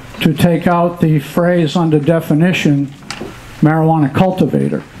to take out the phrase under definition marijuana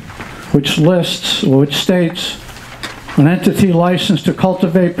cultivator, which states an entity licensed to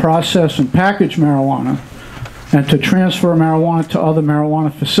cultivate, process, and package marijuana and to transfer marijuana to other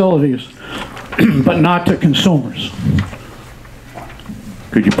marijuana facilities, but not to consumers.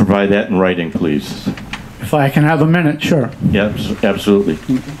 Could you provide that in writing, please? If I can have a minute, sure. Yes, absolutely.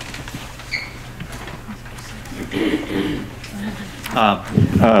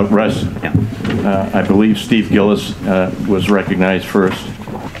 Russ, I believe Steve Gillis was recognized first.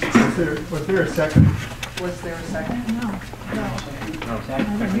 Was there a second? Was there a second? No.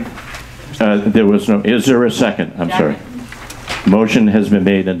 There was no. Is there a second? I'm sorry. Motion has been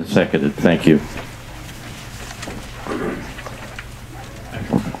made and seconded. Thank you.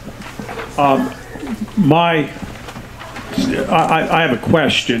 I have a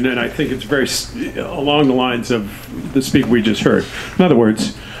question, and I think it's very along the lines of the speaker we just heard. In other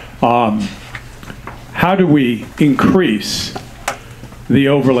words, how do we increase the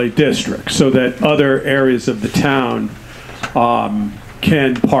overlay district so that other areas of the town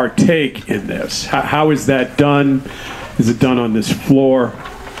can partake in this? How is that done? Is it done on this floor?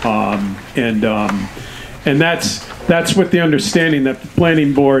 And that's with the understanding that the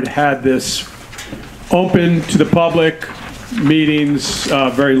planning board had this open to the public, meetings,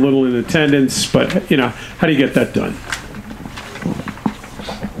 very little in attendance, but how do you get that done?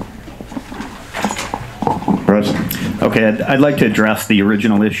 Okay, I'd like to address the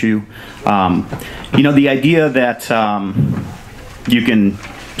original issue. The idea that you can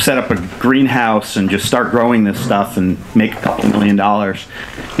set up a greenhouse and just start growing this stuff and make a couple $1 million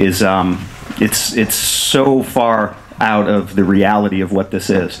is it's so far out of the reality of what this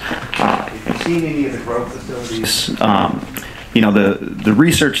is. If you've seen any of the growth facilities, the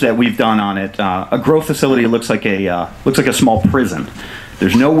research that we've done on it, a growth facility looks like a small prison.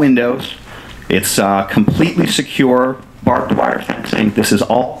 There's no windows. It's completely secure, barbed wire fencing. This is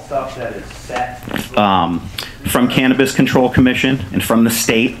all stuff that is set from Cannabis Control Commission and from the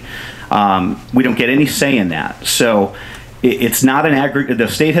state. We don't get any say in that. So it's not the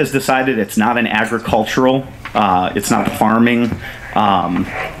state has decided it's not an agricultural, it's not a farming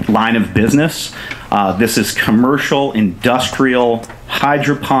line of business. This is commercial, industrial,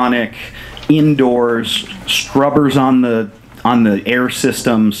 hydroponic, indoors, scrubbers on the air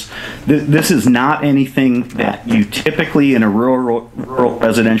systems. This is not anything that you typically in a rural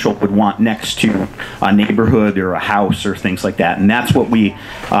residential would want next to a neighborhood or a house or things like that. And that's what we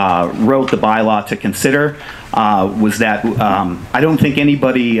wrote the bylaw to consider, was that I don't think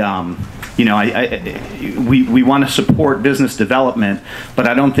anybody, we want to support business development, but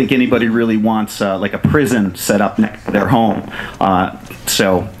I don't think anybody really wants like a prison set up next to their home.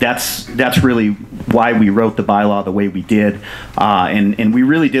 So that's really why we wrote the bylaw the way we did, and we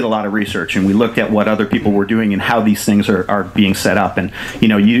really did a lot of research, and we looked at what other people were doing and how these things are being set up. And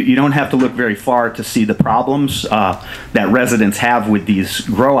you don't have to look very far to see the problems that residents have with these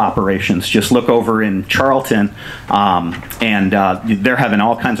grow operations. Just look over in Charlton, and they're having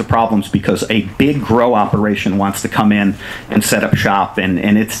all kinds of problems because a big grow operation wants to come in and set up shop,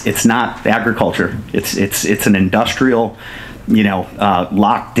 and it's not agriculture. It's an industrial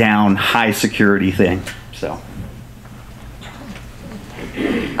locked down, high security thing. So.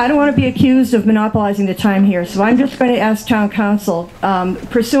 I don't want to be accused of monopolizing the time here, so I'm just going to ask Town Council,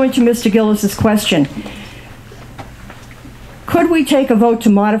 pursuant to Mr. Gillis's question, could we take a vote to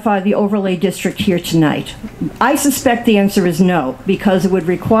modify the overlay district here tonight? I suspect the answer is no, because it would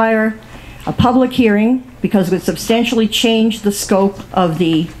require a public hearing, because it would substantially change the scope of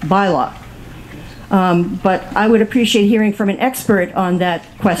the bylaw. But I would appreciate hearing from an expert on that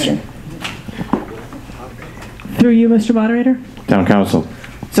question. Through you, Mr. Moderator. Town Council.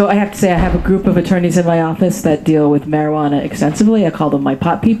 So I have to say I have a group of attorneys in my office that deal with marijuana extensively. I call them my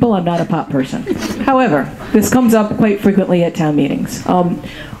pot people. I'm not a pot person. However, this comes up quite frequently at town meetings.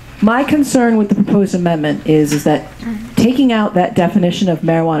 My concern with the proposed amendment is that taking out that definition of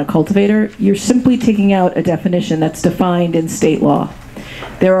marijuana cultivator, you're simply taking out a definition that's defined in state law.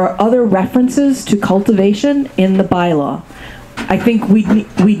 There are other references to cultivation in the bylaw. I think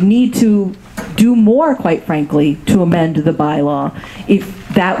we'd need to do more, quite frankly, to amend the bylaw if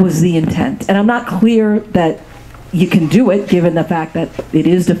that was the intent. And I'm not clear that you can do it, given the fact that it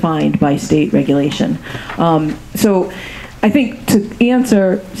is defined by state regulation. So I think to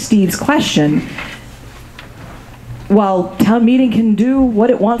answer Steve's question, while town meeting can do what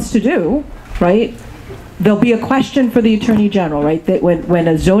it wants to do, right, there'll be a question for the Attorney General, right? That when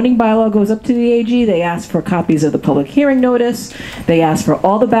a zoning bylaw goes up to the AG, they ask for copies of the public hearing notice. They ask for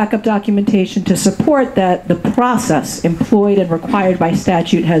all the backup documentation to support that the process employed and required by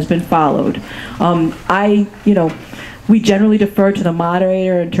statute has been followed. We generally defer to the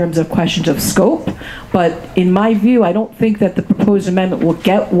moderator in terms of questions of scope, but in my view, I don't think that the proposed amendment will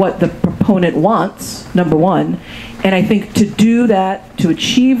get what the proponent wants, number one. And I think to do that, to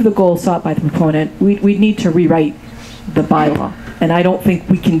achieve the goal sought by the proponent, we'd need to rewrite the bylaw. And I don't think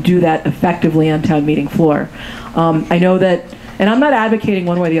we can do that effectively on town meeting floor. I know that, and I'm not advocating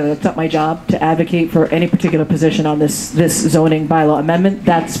one way or the other. That's not my job to advocate for any particular position on this zoning bylaw amendment.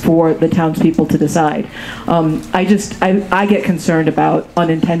 That's for the townspeople to decide. I get concerned about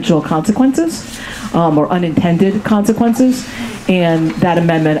unintentional consequences or unintended consequences. And that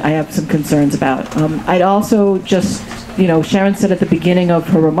amendment I have some concerns about. I'd also just, Sharon said at the beginning of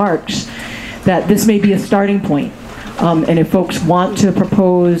her remarks that this may be a starting point. And if folks want to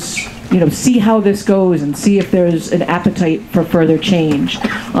propose, see how this goes and see if there's an appetite for further change.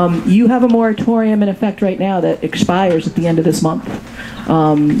 You have a moratorium in effect right now that expires at the end of this month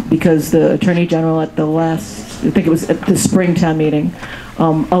because the Attorney General at the last, I think it was at the spring town meeting,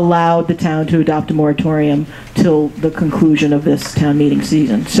 allowed the town to adopt a moratorium till the conclusion of this town meeting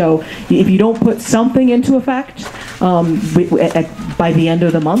season. So if you don't put something into effect by the end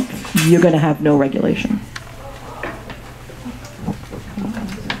of the month, you're going to have no regulation.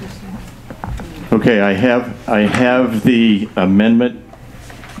 Okay, I have the amendment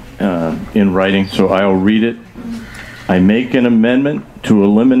in writing, so I'll read it. I make an amendment to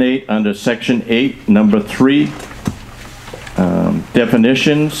eliminate under Section 8, Number 3,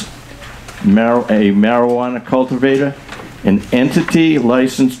 definitions, a marijuana cultivator, an entity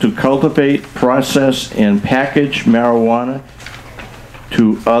licensed to cultivate, process, and package marijuana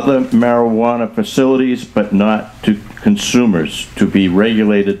to other marijuana facilities, but not to consumers, to be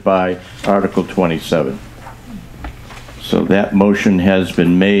regulated by Article 27. So that motion has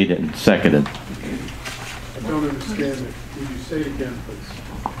been made and seconded. I don't understand it. Would you say it again,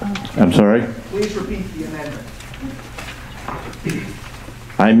 please? I'm sorry? Please repeat the amendment.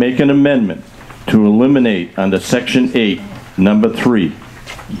 I make an amendment to eliminate under Section 8, Number 3,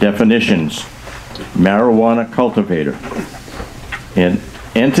 definitions, marijuana cultivator, an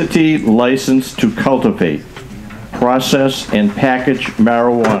entity licensed to cultivate, process, and package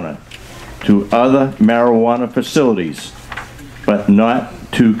marijuana to other marijuana facilities, but not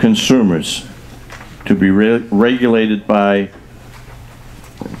to consumers, to be regulated by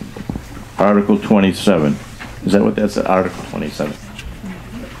Article 27. Is that what that's at? Article 27.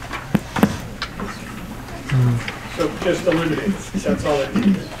 So just eliminate. That's all it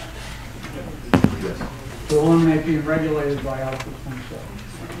means. To eliminate being regulated by Article 27.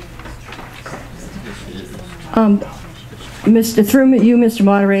 Through you, Mr.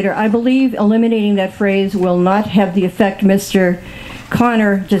 Moderator, I believe eliminating that phrase will not have the effect Mr.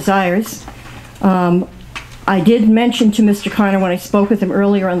 Connor desires. I did mention to Mr. Connor when I spoke with him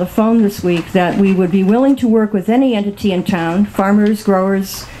earlier on the phone this week that we would be willing to work with any entity in town, farmers,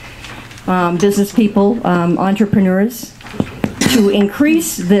 growers, business people, entrepreneurs, to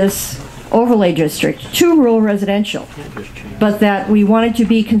increase this overlay district to rural residential, but that we wanted to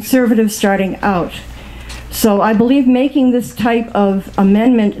be conservative starting out. So I believe making this type of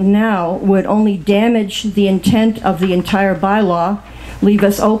amendment now would only damage the intent of the entire bylaw, leave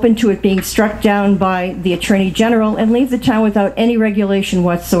us open to it being struck down by the Attorney General, and leave the town without any regulation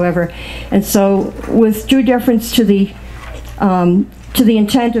whatsoever. And so, with due deference to the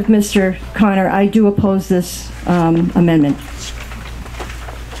intent of Mr. Connor, I do oppose this amendment.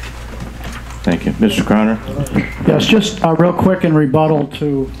 Thank you. Mr. Connor? Yes, just real quick in rebuttal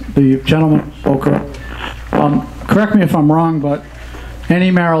to the gentleman spoke. Correct me if I'm wrong, but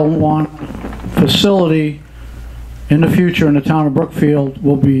any marijuana facility in the future in the town of Brookfield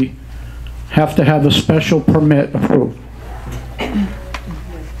will have to have a special permit approved.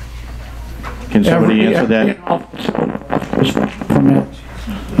 Can somebody answer that? Permit.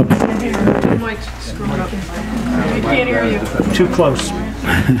 Mike's screwing up. We can't hear you. Too close.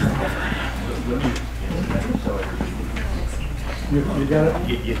 You got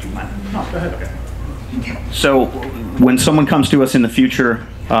it? No, go ahead. Okay. So when someone comes to us in the future,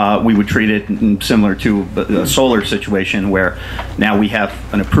 we would treat it similar to a solar situation where now we have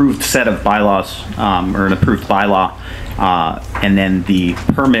an approved set of bylaws or an approved bylaw, and then the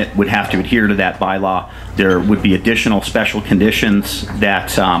permit would have to adhere to that bylaw. There would be additional special conditions that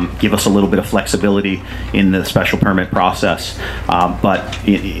give us a little bit of flexibility in the special permit process, but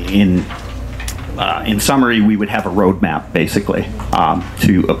in summary, we would have a roadmap, basically,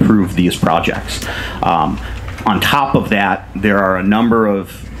 to approve these projects. On top of that, there are a number of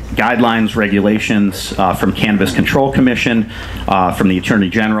guidelines, regulations from Cannabis Control Commission, from the Attorney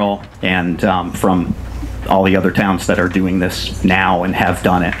General, and from all the other towns that are doing this now and have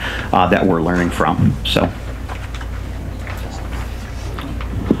done it that we're learning from. So.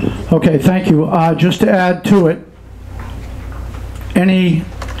 Okay, thank you. Just to add to it, any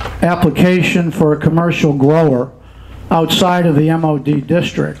application for a commercial grower outside of the MOD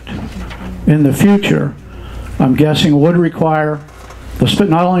district in the future, I'm guessing would require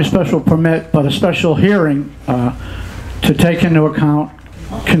not only a special permit, but a special hearing to take into account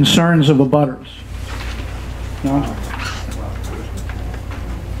concerns of abutters. No?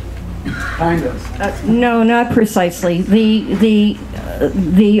 Kind of. No, not precisely.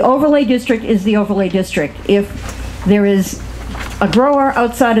 The overlay district is the overlay district. If there is a grower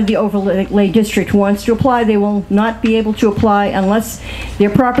outside of the overlay district who wants to apply, they will not be able to apply unless their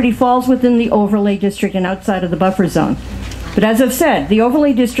property falls within the overlay district and outside of the buffer zone. But as I've said, the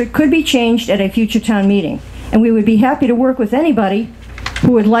overlay district could be changed at a future town meeting, and we would be happy to work with anybody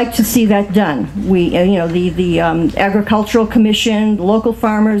who would like to see that done. We, the Agricultural Commission, local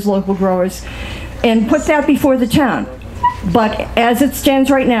farmers, local growers, and put that before the town. But as it stands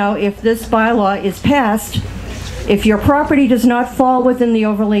right now, if this bylaw is passed, if your property does not fall within the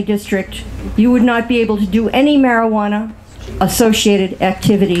overlay district, you would not be able to do any marijuana associated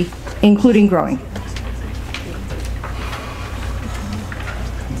activity, including growing.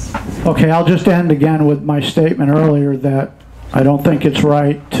 Okay, I'll just end again with my statement earlier that I don't think it's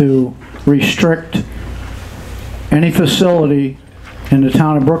right to restrict any facility in the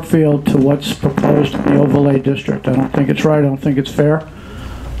town of Brookfield to what's proposed in the overlay district. I don't think it's right, I don't think it's fair,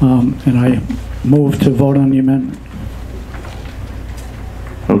 and I move to vote on the amendment.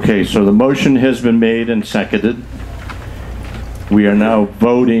 Okay, so the motion has been made and seconded. We are now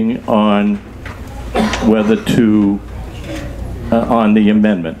voting on whether to, on the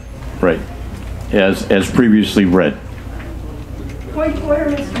amendment, right, as previously read. Point of order,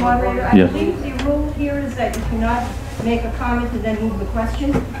 Mr. Moderator. I Yes. believe the rule here is that you cannot make a comment and then move the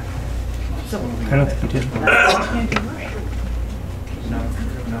question. So I don't think you did.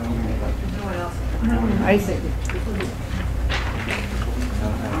 I see.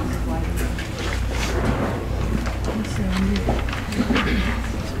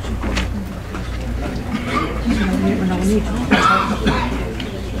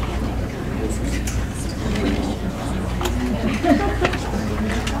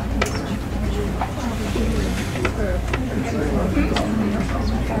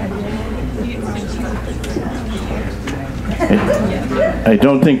 I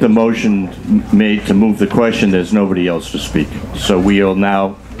don't think the motion made to move the question, there's nobody else to speak. So we'll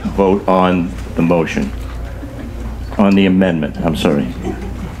now vote on the motion. On the amendment, I'm sorry.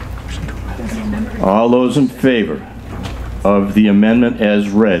 All those in favor of the amendment as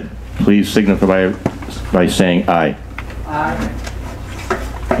read, please signify by saying aye.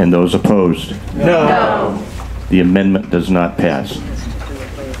 Aye. And those opposed? No. The amendment does not pass.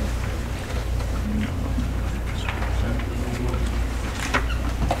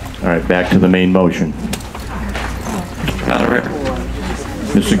 All right, back to the main motion.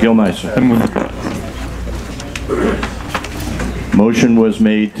 Mr. Gilmeister. Motion was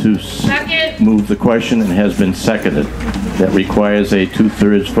made to... Second. moved the question and has been seconded. That requires a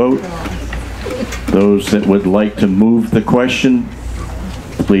 2/3 vote. Those that would like to move the question,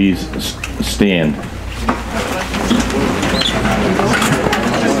 please stand.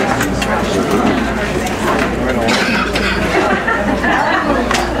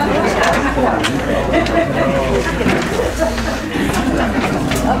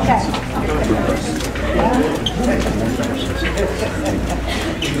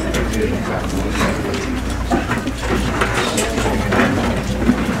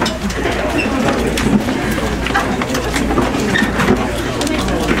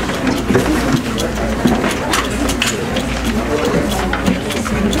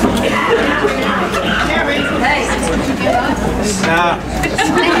 Nah.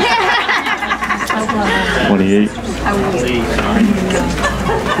 28.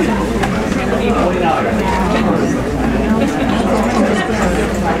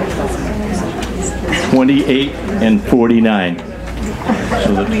 28 and 49.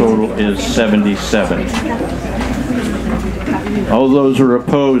 So the total is 77. All those who are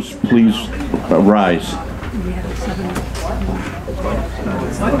opposed, please rise.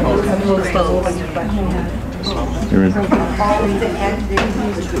 You're in.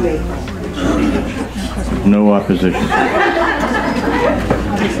 No opposition.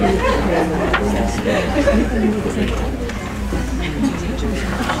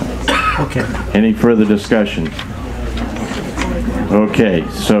 Okay. Any further discussion? Okay,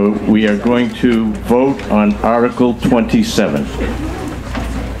 so we are going to vote on Article 27.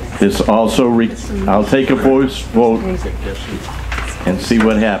 This also, I'll take a voice vote and see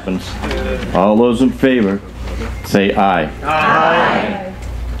what happens. All those in favor, say aye. Aye.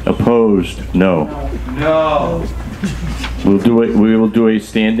 Opposed, no. No. We will do a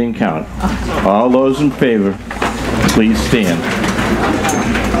standing count. All those in favor, please stand.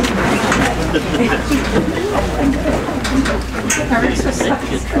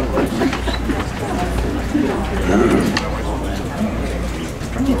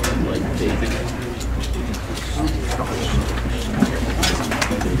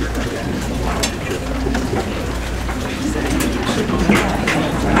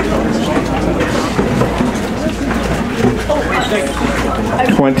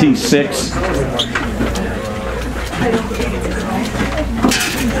 26.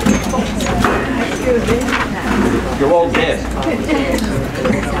 You're all dead.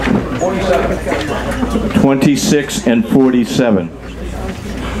 26 and 47.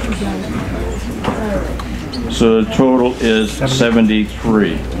 So the total is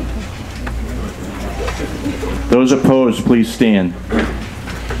 73. Those opposed, please stand.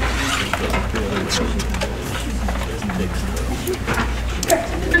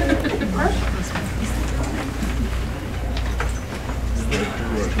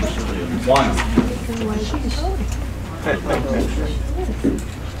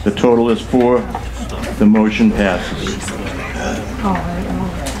 The total is 4. The motion passes.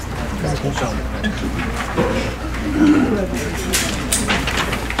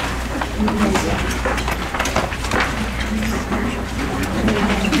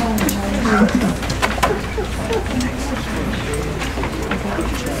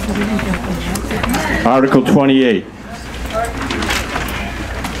 Article 28.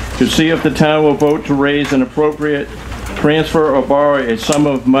 To see if the town will vote to raise an appropriate transfer or borrow a sum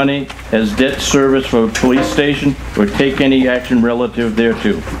of money as debt service for a police station or take any action relative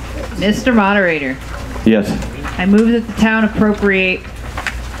thereto. Mr. Moderator, Yes. I move that the town appropriate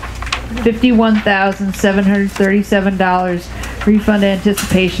 $51,737 refund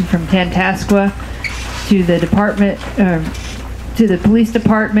anticipation from Tantascwa to the department, to the police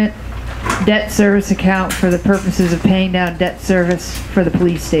department debt service account for the purposes of paying down debt service for the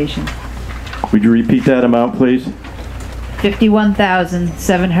police station. Would you repeat that amount, please?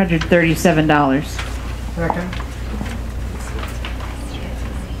 $51,737. Second.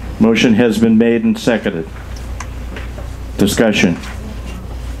 Motion has been made and seconded. Discussion.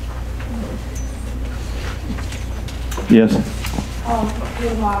 Yes?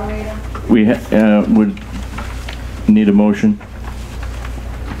 Moderator. We would need a motion.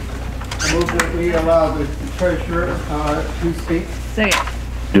 Move that we allow the treasurer to speak. Second.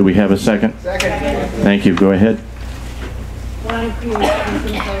 Do we have a second? Second. Thank you. Go ahead.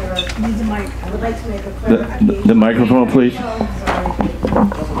 The microphone, please.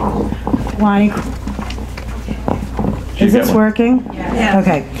 Lonnie, is this working? Yeah.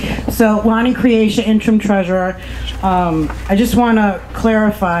 Okay. So Lonnie Creation, interim treasurer. I just want to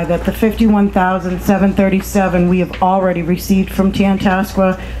clarify that the $51,737 we have already received from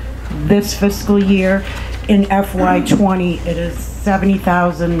Tantascwa this fiscal year. In FY20, it is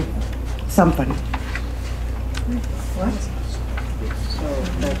 $70,000 something.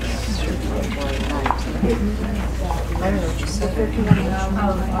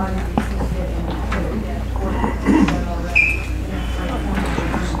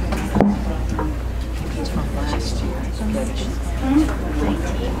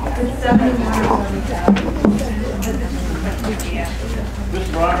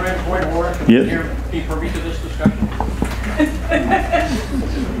 Mr. Moderator, point of order. Yes. Be privy to this discussion.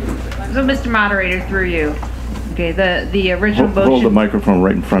 So, Mr. Moderator, through you. Okay, the original motion. Hold the microphone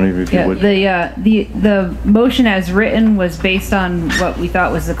right in front of you if you would. The motion as written was based on what we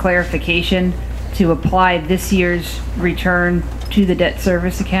thought was the clarification to apply this year's return to the debt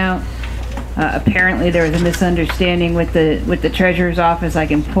service account. Apparently there was a misunderstanding with the treasurer's office. I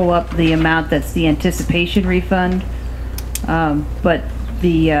can pull up the amount that's the anticipation refund. But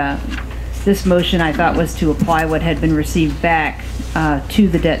this motion I thought was to apply what had been received back to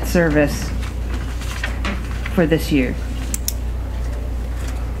the debt service for this year.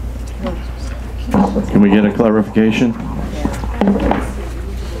 Can we get a clarification?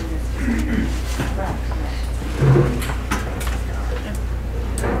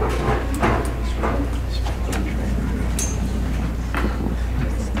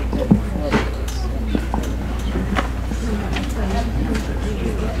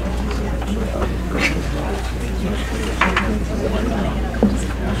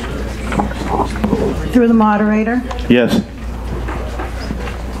 Through the moderator? Yes.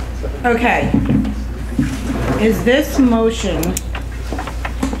 Okay. Is this motion,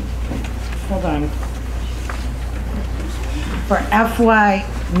 hold on, for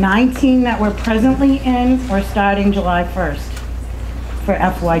FY19 that we're presently in, or starting July 1st for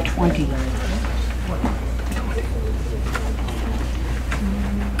FY20?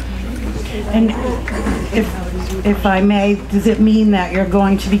 And if I may, does it mean that you're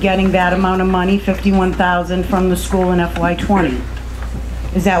going to be getting that amount of money, $51,000 from the school in FY20?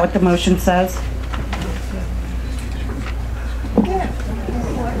 Is that what the motion says?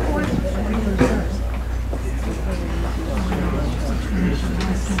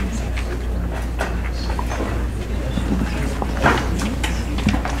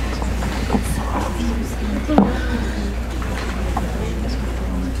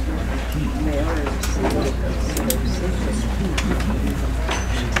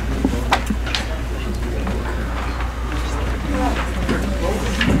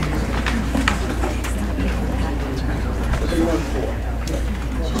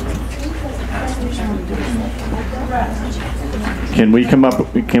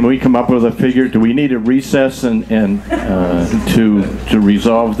 Can we come up with a figure? Do we need a recess and to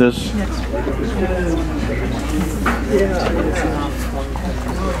resolve this?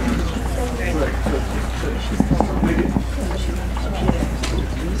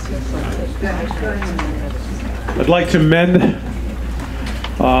 I'd like to amend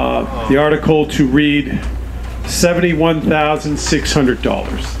the article to read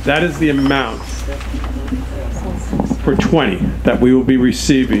 $71,600. That is the amount for 20 that we will be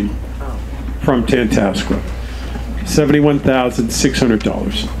receiving from Tantascwa.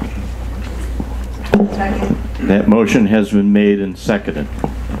 $71,600. That motion has been made and seconded.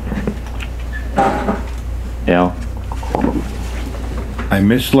 Al? I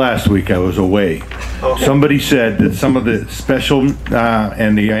missed last week, I was away. Okay. Somebody said that some of the special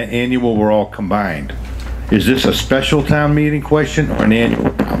and the annual were all combined. Is this a special town meeting question or an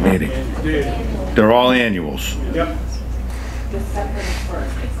annual town meeting? They're all annuals. Yep.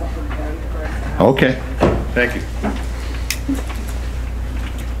 Okay, thank you.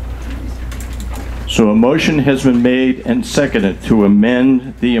 So a motion has been made and seconded to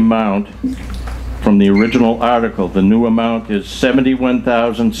amend the amount from the original article. The new amount is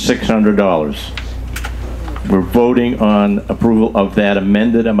 $71,600. We're voting on approval of that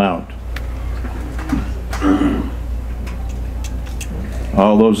amended amount.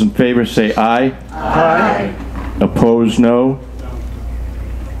 All those in favor say aye. Aye. Opposed, no.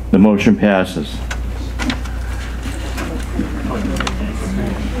 The motion passes.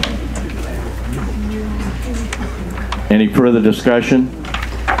 Any further discussion?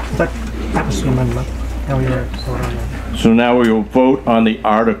 That was the amendment. Now we are voting on it. So now we will vote on the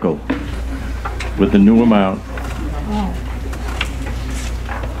article with the new amount.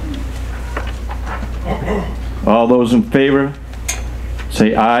 All those in favor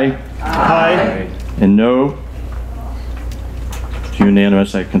say aye. Aye. And no. It's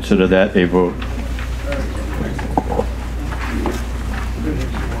unanimous. I consider that a vote.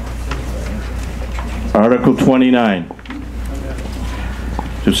 Article 29.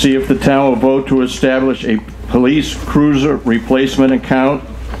 To see if the town will vote to establish a police cruiser replacement account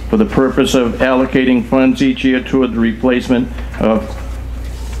for the purpose of allocating funds each year toward the replacement of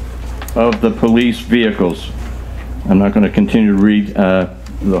the police vehicles. I'm not going to continue to read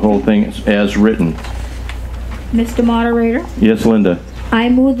the whole thing as written. Mr. Moderator, Yes, Linda. I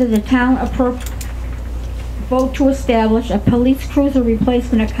move that the town vote to establish a police cruiser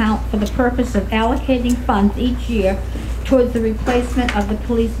replacement account for the purpose of allocating funds each year towards the replacement of the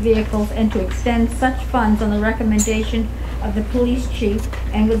police vehicles and to extend such funds on the recommendation of the police chief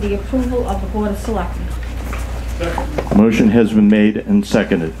and with the approval of the Board of Selectmen. Motion has been made and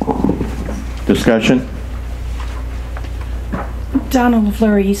seconded. Discussion? Donna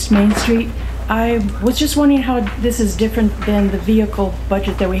LaFleur, East Main Street. I was just wondering how this is different than the vehicle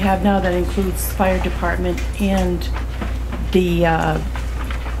budget that we have now that includes fire department and the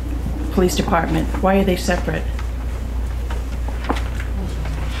police department. Why are they separate?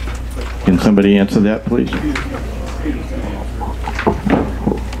 Can somebody answer that, please?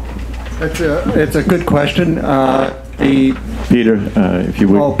 It's a good question. Peter, if you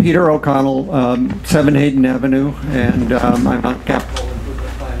would. Oh, Peter O'Connell, 7 Hayden Avenue, and I'm on Capitol.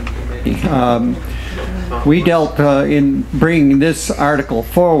 We dealt in bringing this article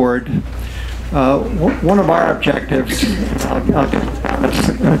forward. One of our objectives, I'll get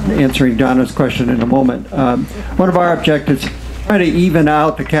answering Donna's question in a moment. One of our objectives is try to even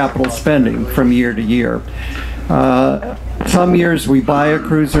out the capital spending from year to year. Some years we buy a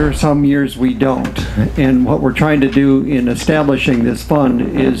cruiser, some years we don't. And what we're trying to do in establishing this fund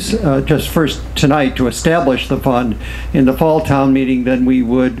is just first tonight to establish the fund. In the fall town meeting, then we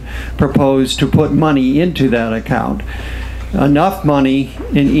would propose to put money into that account. Enough money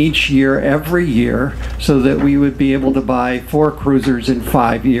in each year, every year, so that we would be able to buy 4 cruisers in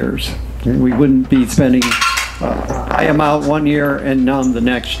 5 years. And we wouldn't be spending a high amount one year and none the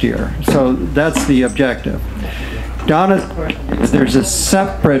next year. So that's the objective. Donna, there's a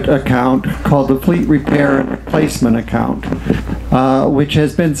separate account called the Fleet Repair and Replacement account, which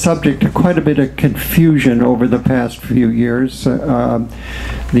has been subject to quite a bit of confusion over the past few years.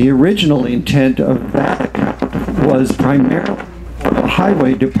 The original intent of that account was primarily for the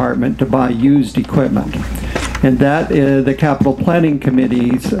Highway Department to buy used equipment. And that the Capital Planning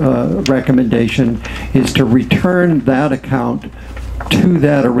Committee's recommendation is to return that account to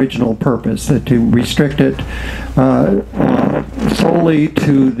that original purpose, to restrict it solely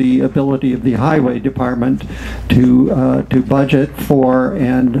to the ability of the Highway Department to budget for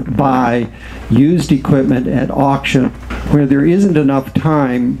and buy used equipment at auction where there isn't enough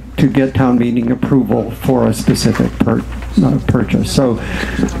time to get town meeting approval for a specific purchase. So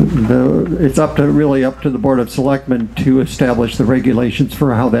it's really up to the Board of Selectmen to establish the regulations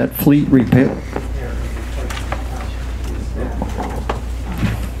for how that fleet repair.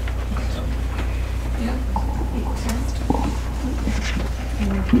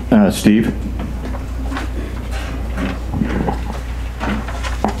 Steve?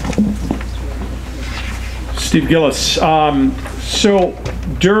 Steve Gillis. So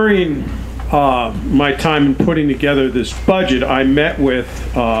during my time in putting together this budget, I met with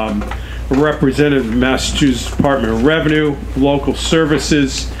a representative of Massachusetts Department of Revenue, Local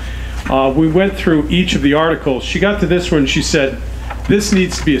Services. We went through each of the articles. She got to this one, she said, this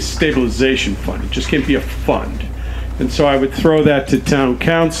needs to be a stabilization fund. It just can't be a fund. And so I would throw that to town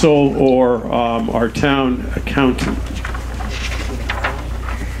council or our town accountant.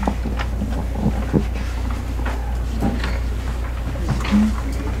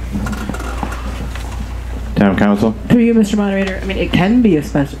 Town council? Through you, Mr. Moderator, I mean, it can be a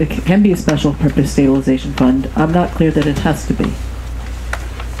special purpose stabilization fund. I'm not clear that it has to be.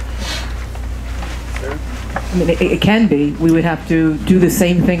 I mean, it can be. We would have to do the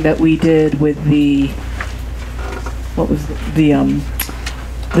same thing that we did with the, what was the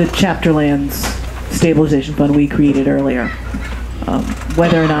chapter lands stabilization fund we created earlier.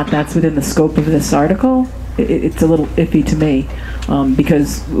 Whether or not that's within the scope of this article, it's a little iffy to me,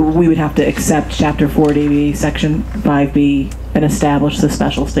 because we would have to accept Chapter 4D, Section 5B, and establish the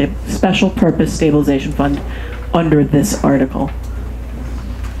special purpose stabilization fund under this article.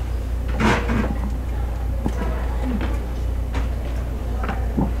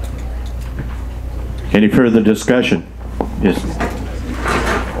 Any further discussion? Yes.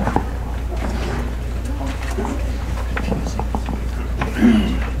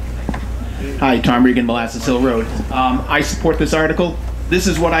 Hi, Tom Regan, Molasses Hill Road. I support this article. This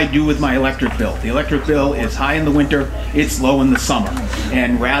is what I do with my electric bill. The electric bill is high in the winter, it's low in the summer.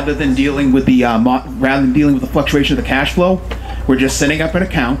 And rather than dealing with the fluctuation of the cash flow, we're just setting up an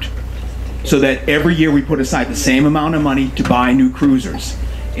account so that every year we put aside the same amount of money to buy new cruisers.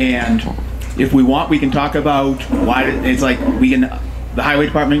 And if we want, we can talk about why it's like we can the highway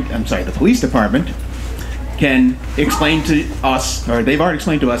department, I'm sorry, the police department can explain to us, or they've already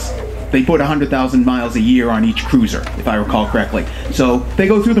explained to us, they put 100,000 miles a year on each cruiser, if I recall correctly. So they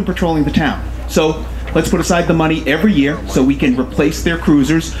go through them patrolling the town. So let's put aside the money every year so we can replace their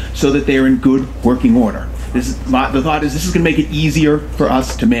cruisers so that they're in good working order. The thought is this is going to make it easier for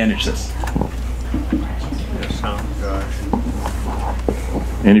us to manage this.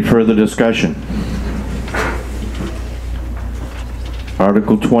 Any further discussion?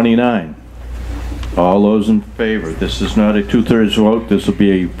 Article 29. All those in favor. This is not a 2/3 vote. This will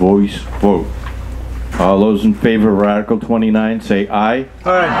be a voice vote. All those in favor of Article 29 say aye.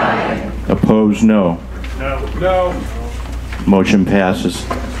 Aye. Opposed, no. No. No. Motion passes.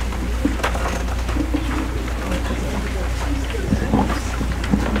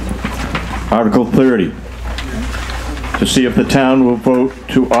 Article 30. To see if the town will vote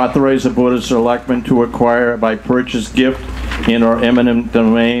to authorize the Board of Selectmen to acquire by purchase, gift, in or eminent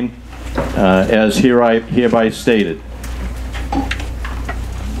domain as hereby stated.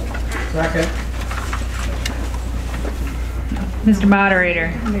 Second. Mr.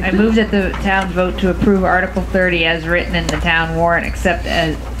 Moderator, I move that the town vote to approve Article 30 as written in the town warrant, except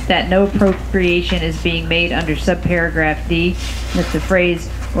as that no appropriation is being made under subparagraph D, that the phrase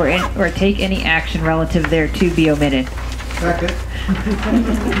or take any action relative thereto be omitted. Second.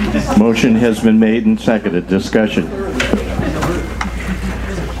 Motion has been made and seconded. Discussion.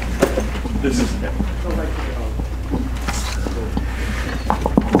 This is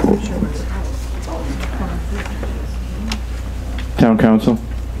Town Council.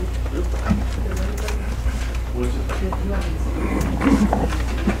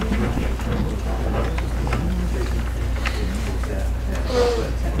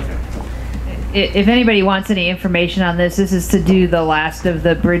 If anybody wants any information on this, this is to do the last of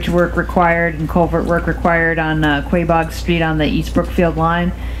the bridge work required and culvert work required on Quabog Street on the East Brookfield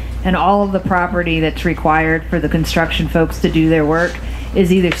line. And all of the property that's required for the construction folks to do their work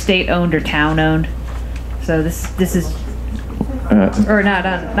is either state-owned or town-owned. So this is, or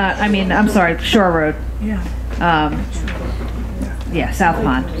I'm sorry, Shore Road. Yeah. Yeah, South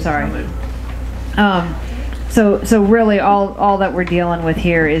Pond, sorry. So really all that we're dealing with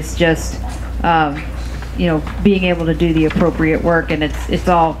here is just, you know, being able to do the appropriate work, and it's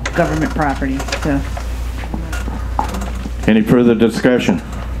all government property, so. Any further discussion?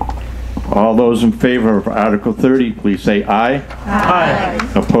 All those in favor of Article 30, please say aye. Aye.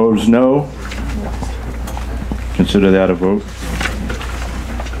 Opposed, no. Consider that a vote.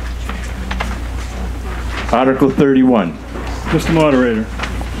 Article 31. Mr. Moderator.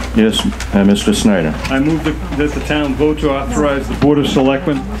 Yes, Mr. Snyder. I move that the town vote to authorize the Board of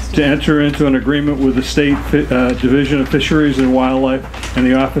Selectmen to enter into an agreement with the State Division of Fisheries and Wildlife and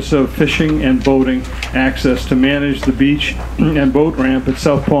the Office of Fishing and Boating Access to manage the beach and boat ramp at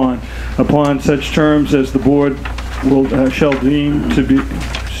South Pond upon such terms as the board shall deem to be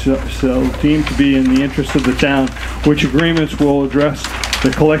in the interest of the town, which agreements will address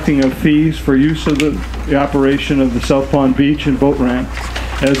the collecting of fees for use of the operation of the South Pond beach and boat ramp,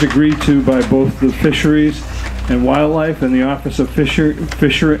 as agreed to by both the Fisheries and Wildlife and the Office of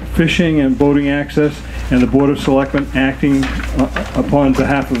Fishing and Boating Access and the Board of Selectmen acting upon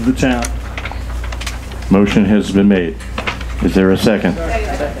behalf of the town. Motion has been made. Is there a second?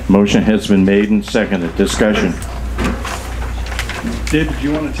 Motion has been made and seconded. Discussion. David, do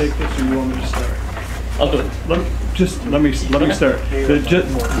you want to take this or you want me to start? I'll do it. Let me start.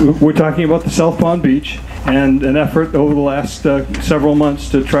 We're talking about the South Pond Beach and an effort over the last several months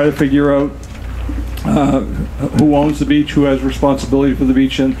to try to figure out who owns the beach, who has responsibility for the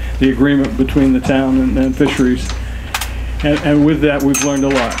beach, and the agreement between the town and fisheries. And with that, we've learned a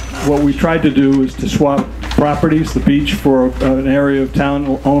lot. What we tried to do is to swap properties, the beach for an area of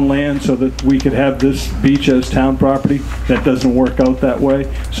town-owned land so that we could have this beach as town property. That doesn't work out that way.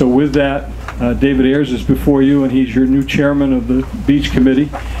 So with that, David Ayers is before you, and he's your new chairman of the beach committee.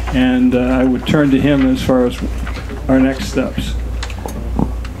 And I would turn to him as far as our next steps.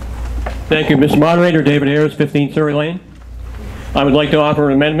 Thank you, Mr. Moderator. David Ayers, 15 Surrey Lane. I would like to offer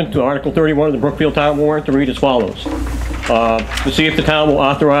an amendment to Article 31 of the Brookfield Town Warrant to read as follows. To see if the town will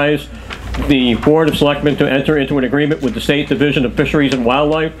authorize the Board of Selectmen to enter into an agreement with the State Division of Fisheries and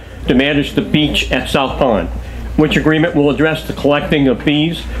Wildlife to manage the beach at South Pond, which agreement will address the collecting of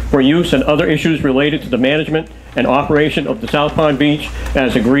fees for use and other issues related to the management and operation of the South Pond Beach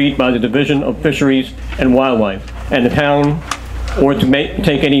as agreed by the Division of Fisheries and Wildlife and the town, or to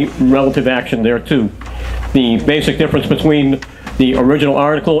take any relative action thereto. The basic difference between the original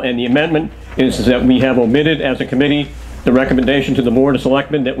article and the amendment is that we have omitted as a committee the recommendation to the Board of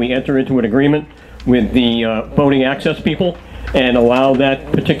Selectmen that we enter into an agreement with the voting access people, and allow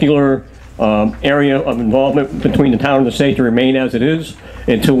that particular area of involvement between the town and the state to remain as it is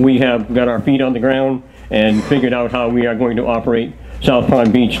until we have got our feet on the ground and figured out how we are going to operate South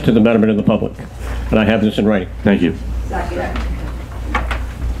Palm Beach to the betterment of the public. And I have this in writing. Thank you.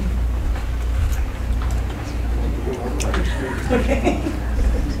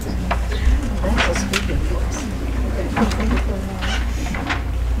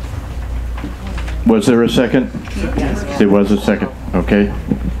 Was there a second? Yes. There was a second. Okay.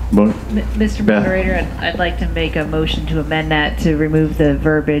 Mr. Beth. Moderator, I'd like to make a motion to amend that to remove the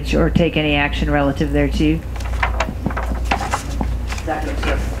verbiage or take any action relative thereto.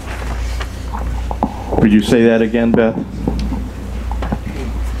 Would you say that again, Beth?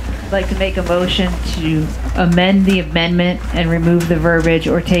 I'd like to make a motion to amend the amendment and remove the verbiage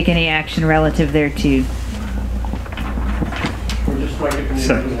or take any action relative thereto.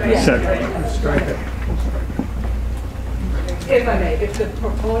 Second. If I may, if the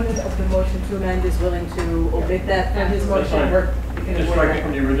proponent of the motion to amend is willing to omit that from his motion, we're going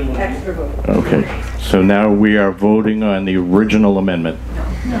to work extra vote. Okay. So now we are voting on the original amendment.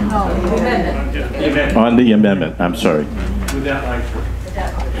 On the amendment, I'm sorry. With that line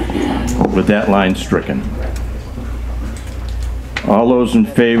stricken. With that line stricken. All those in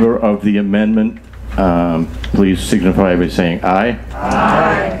favor of the amendment, please signify by saying aye.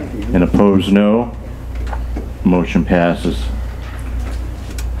 Aye. And opposed, no. Motion passes.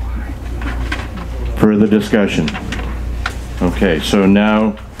 Further discussion. Okay, so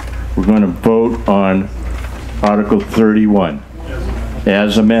now we're going to vote on Article 31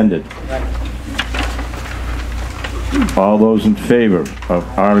 as amended. All those in favor of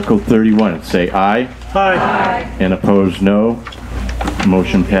Article 31, say aye. Aye. And opposed, no.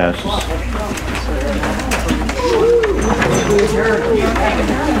 Motion passes.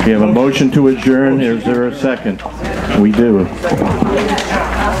 We have a motion to adjourn. Is there a second? We do.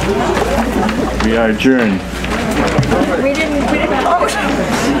 We are adjourned. We didn't vote.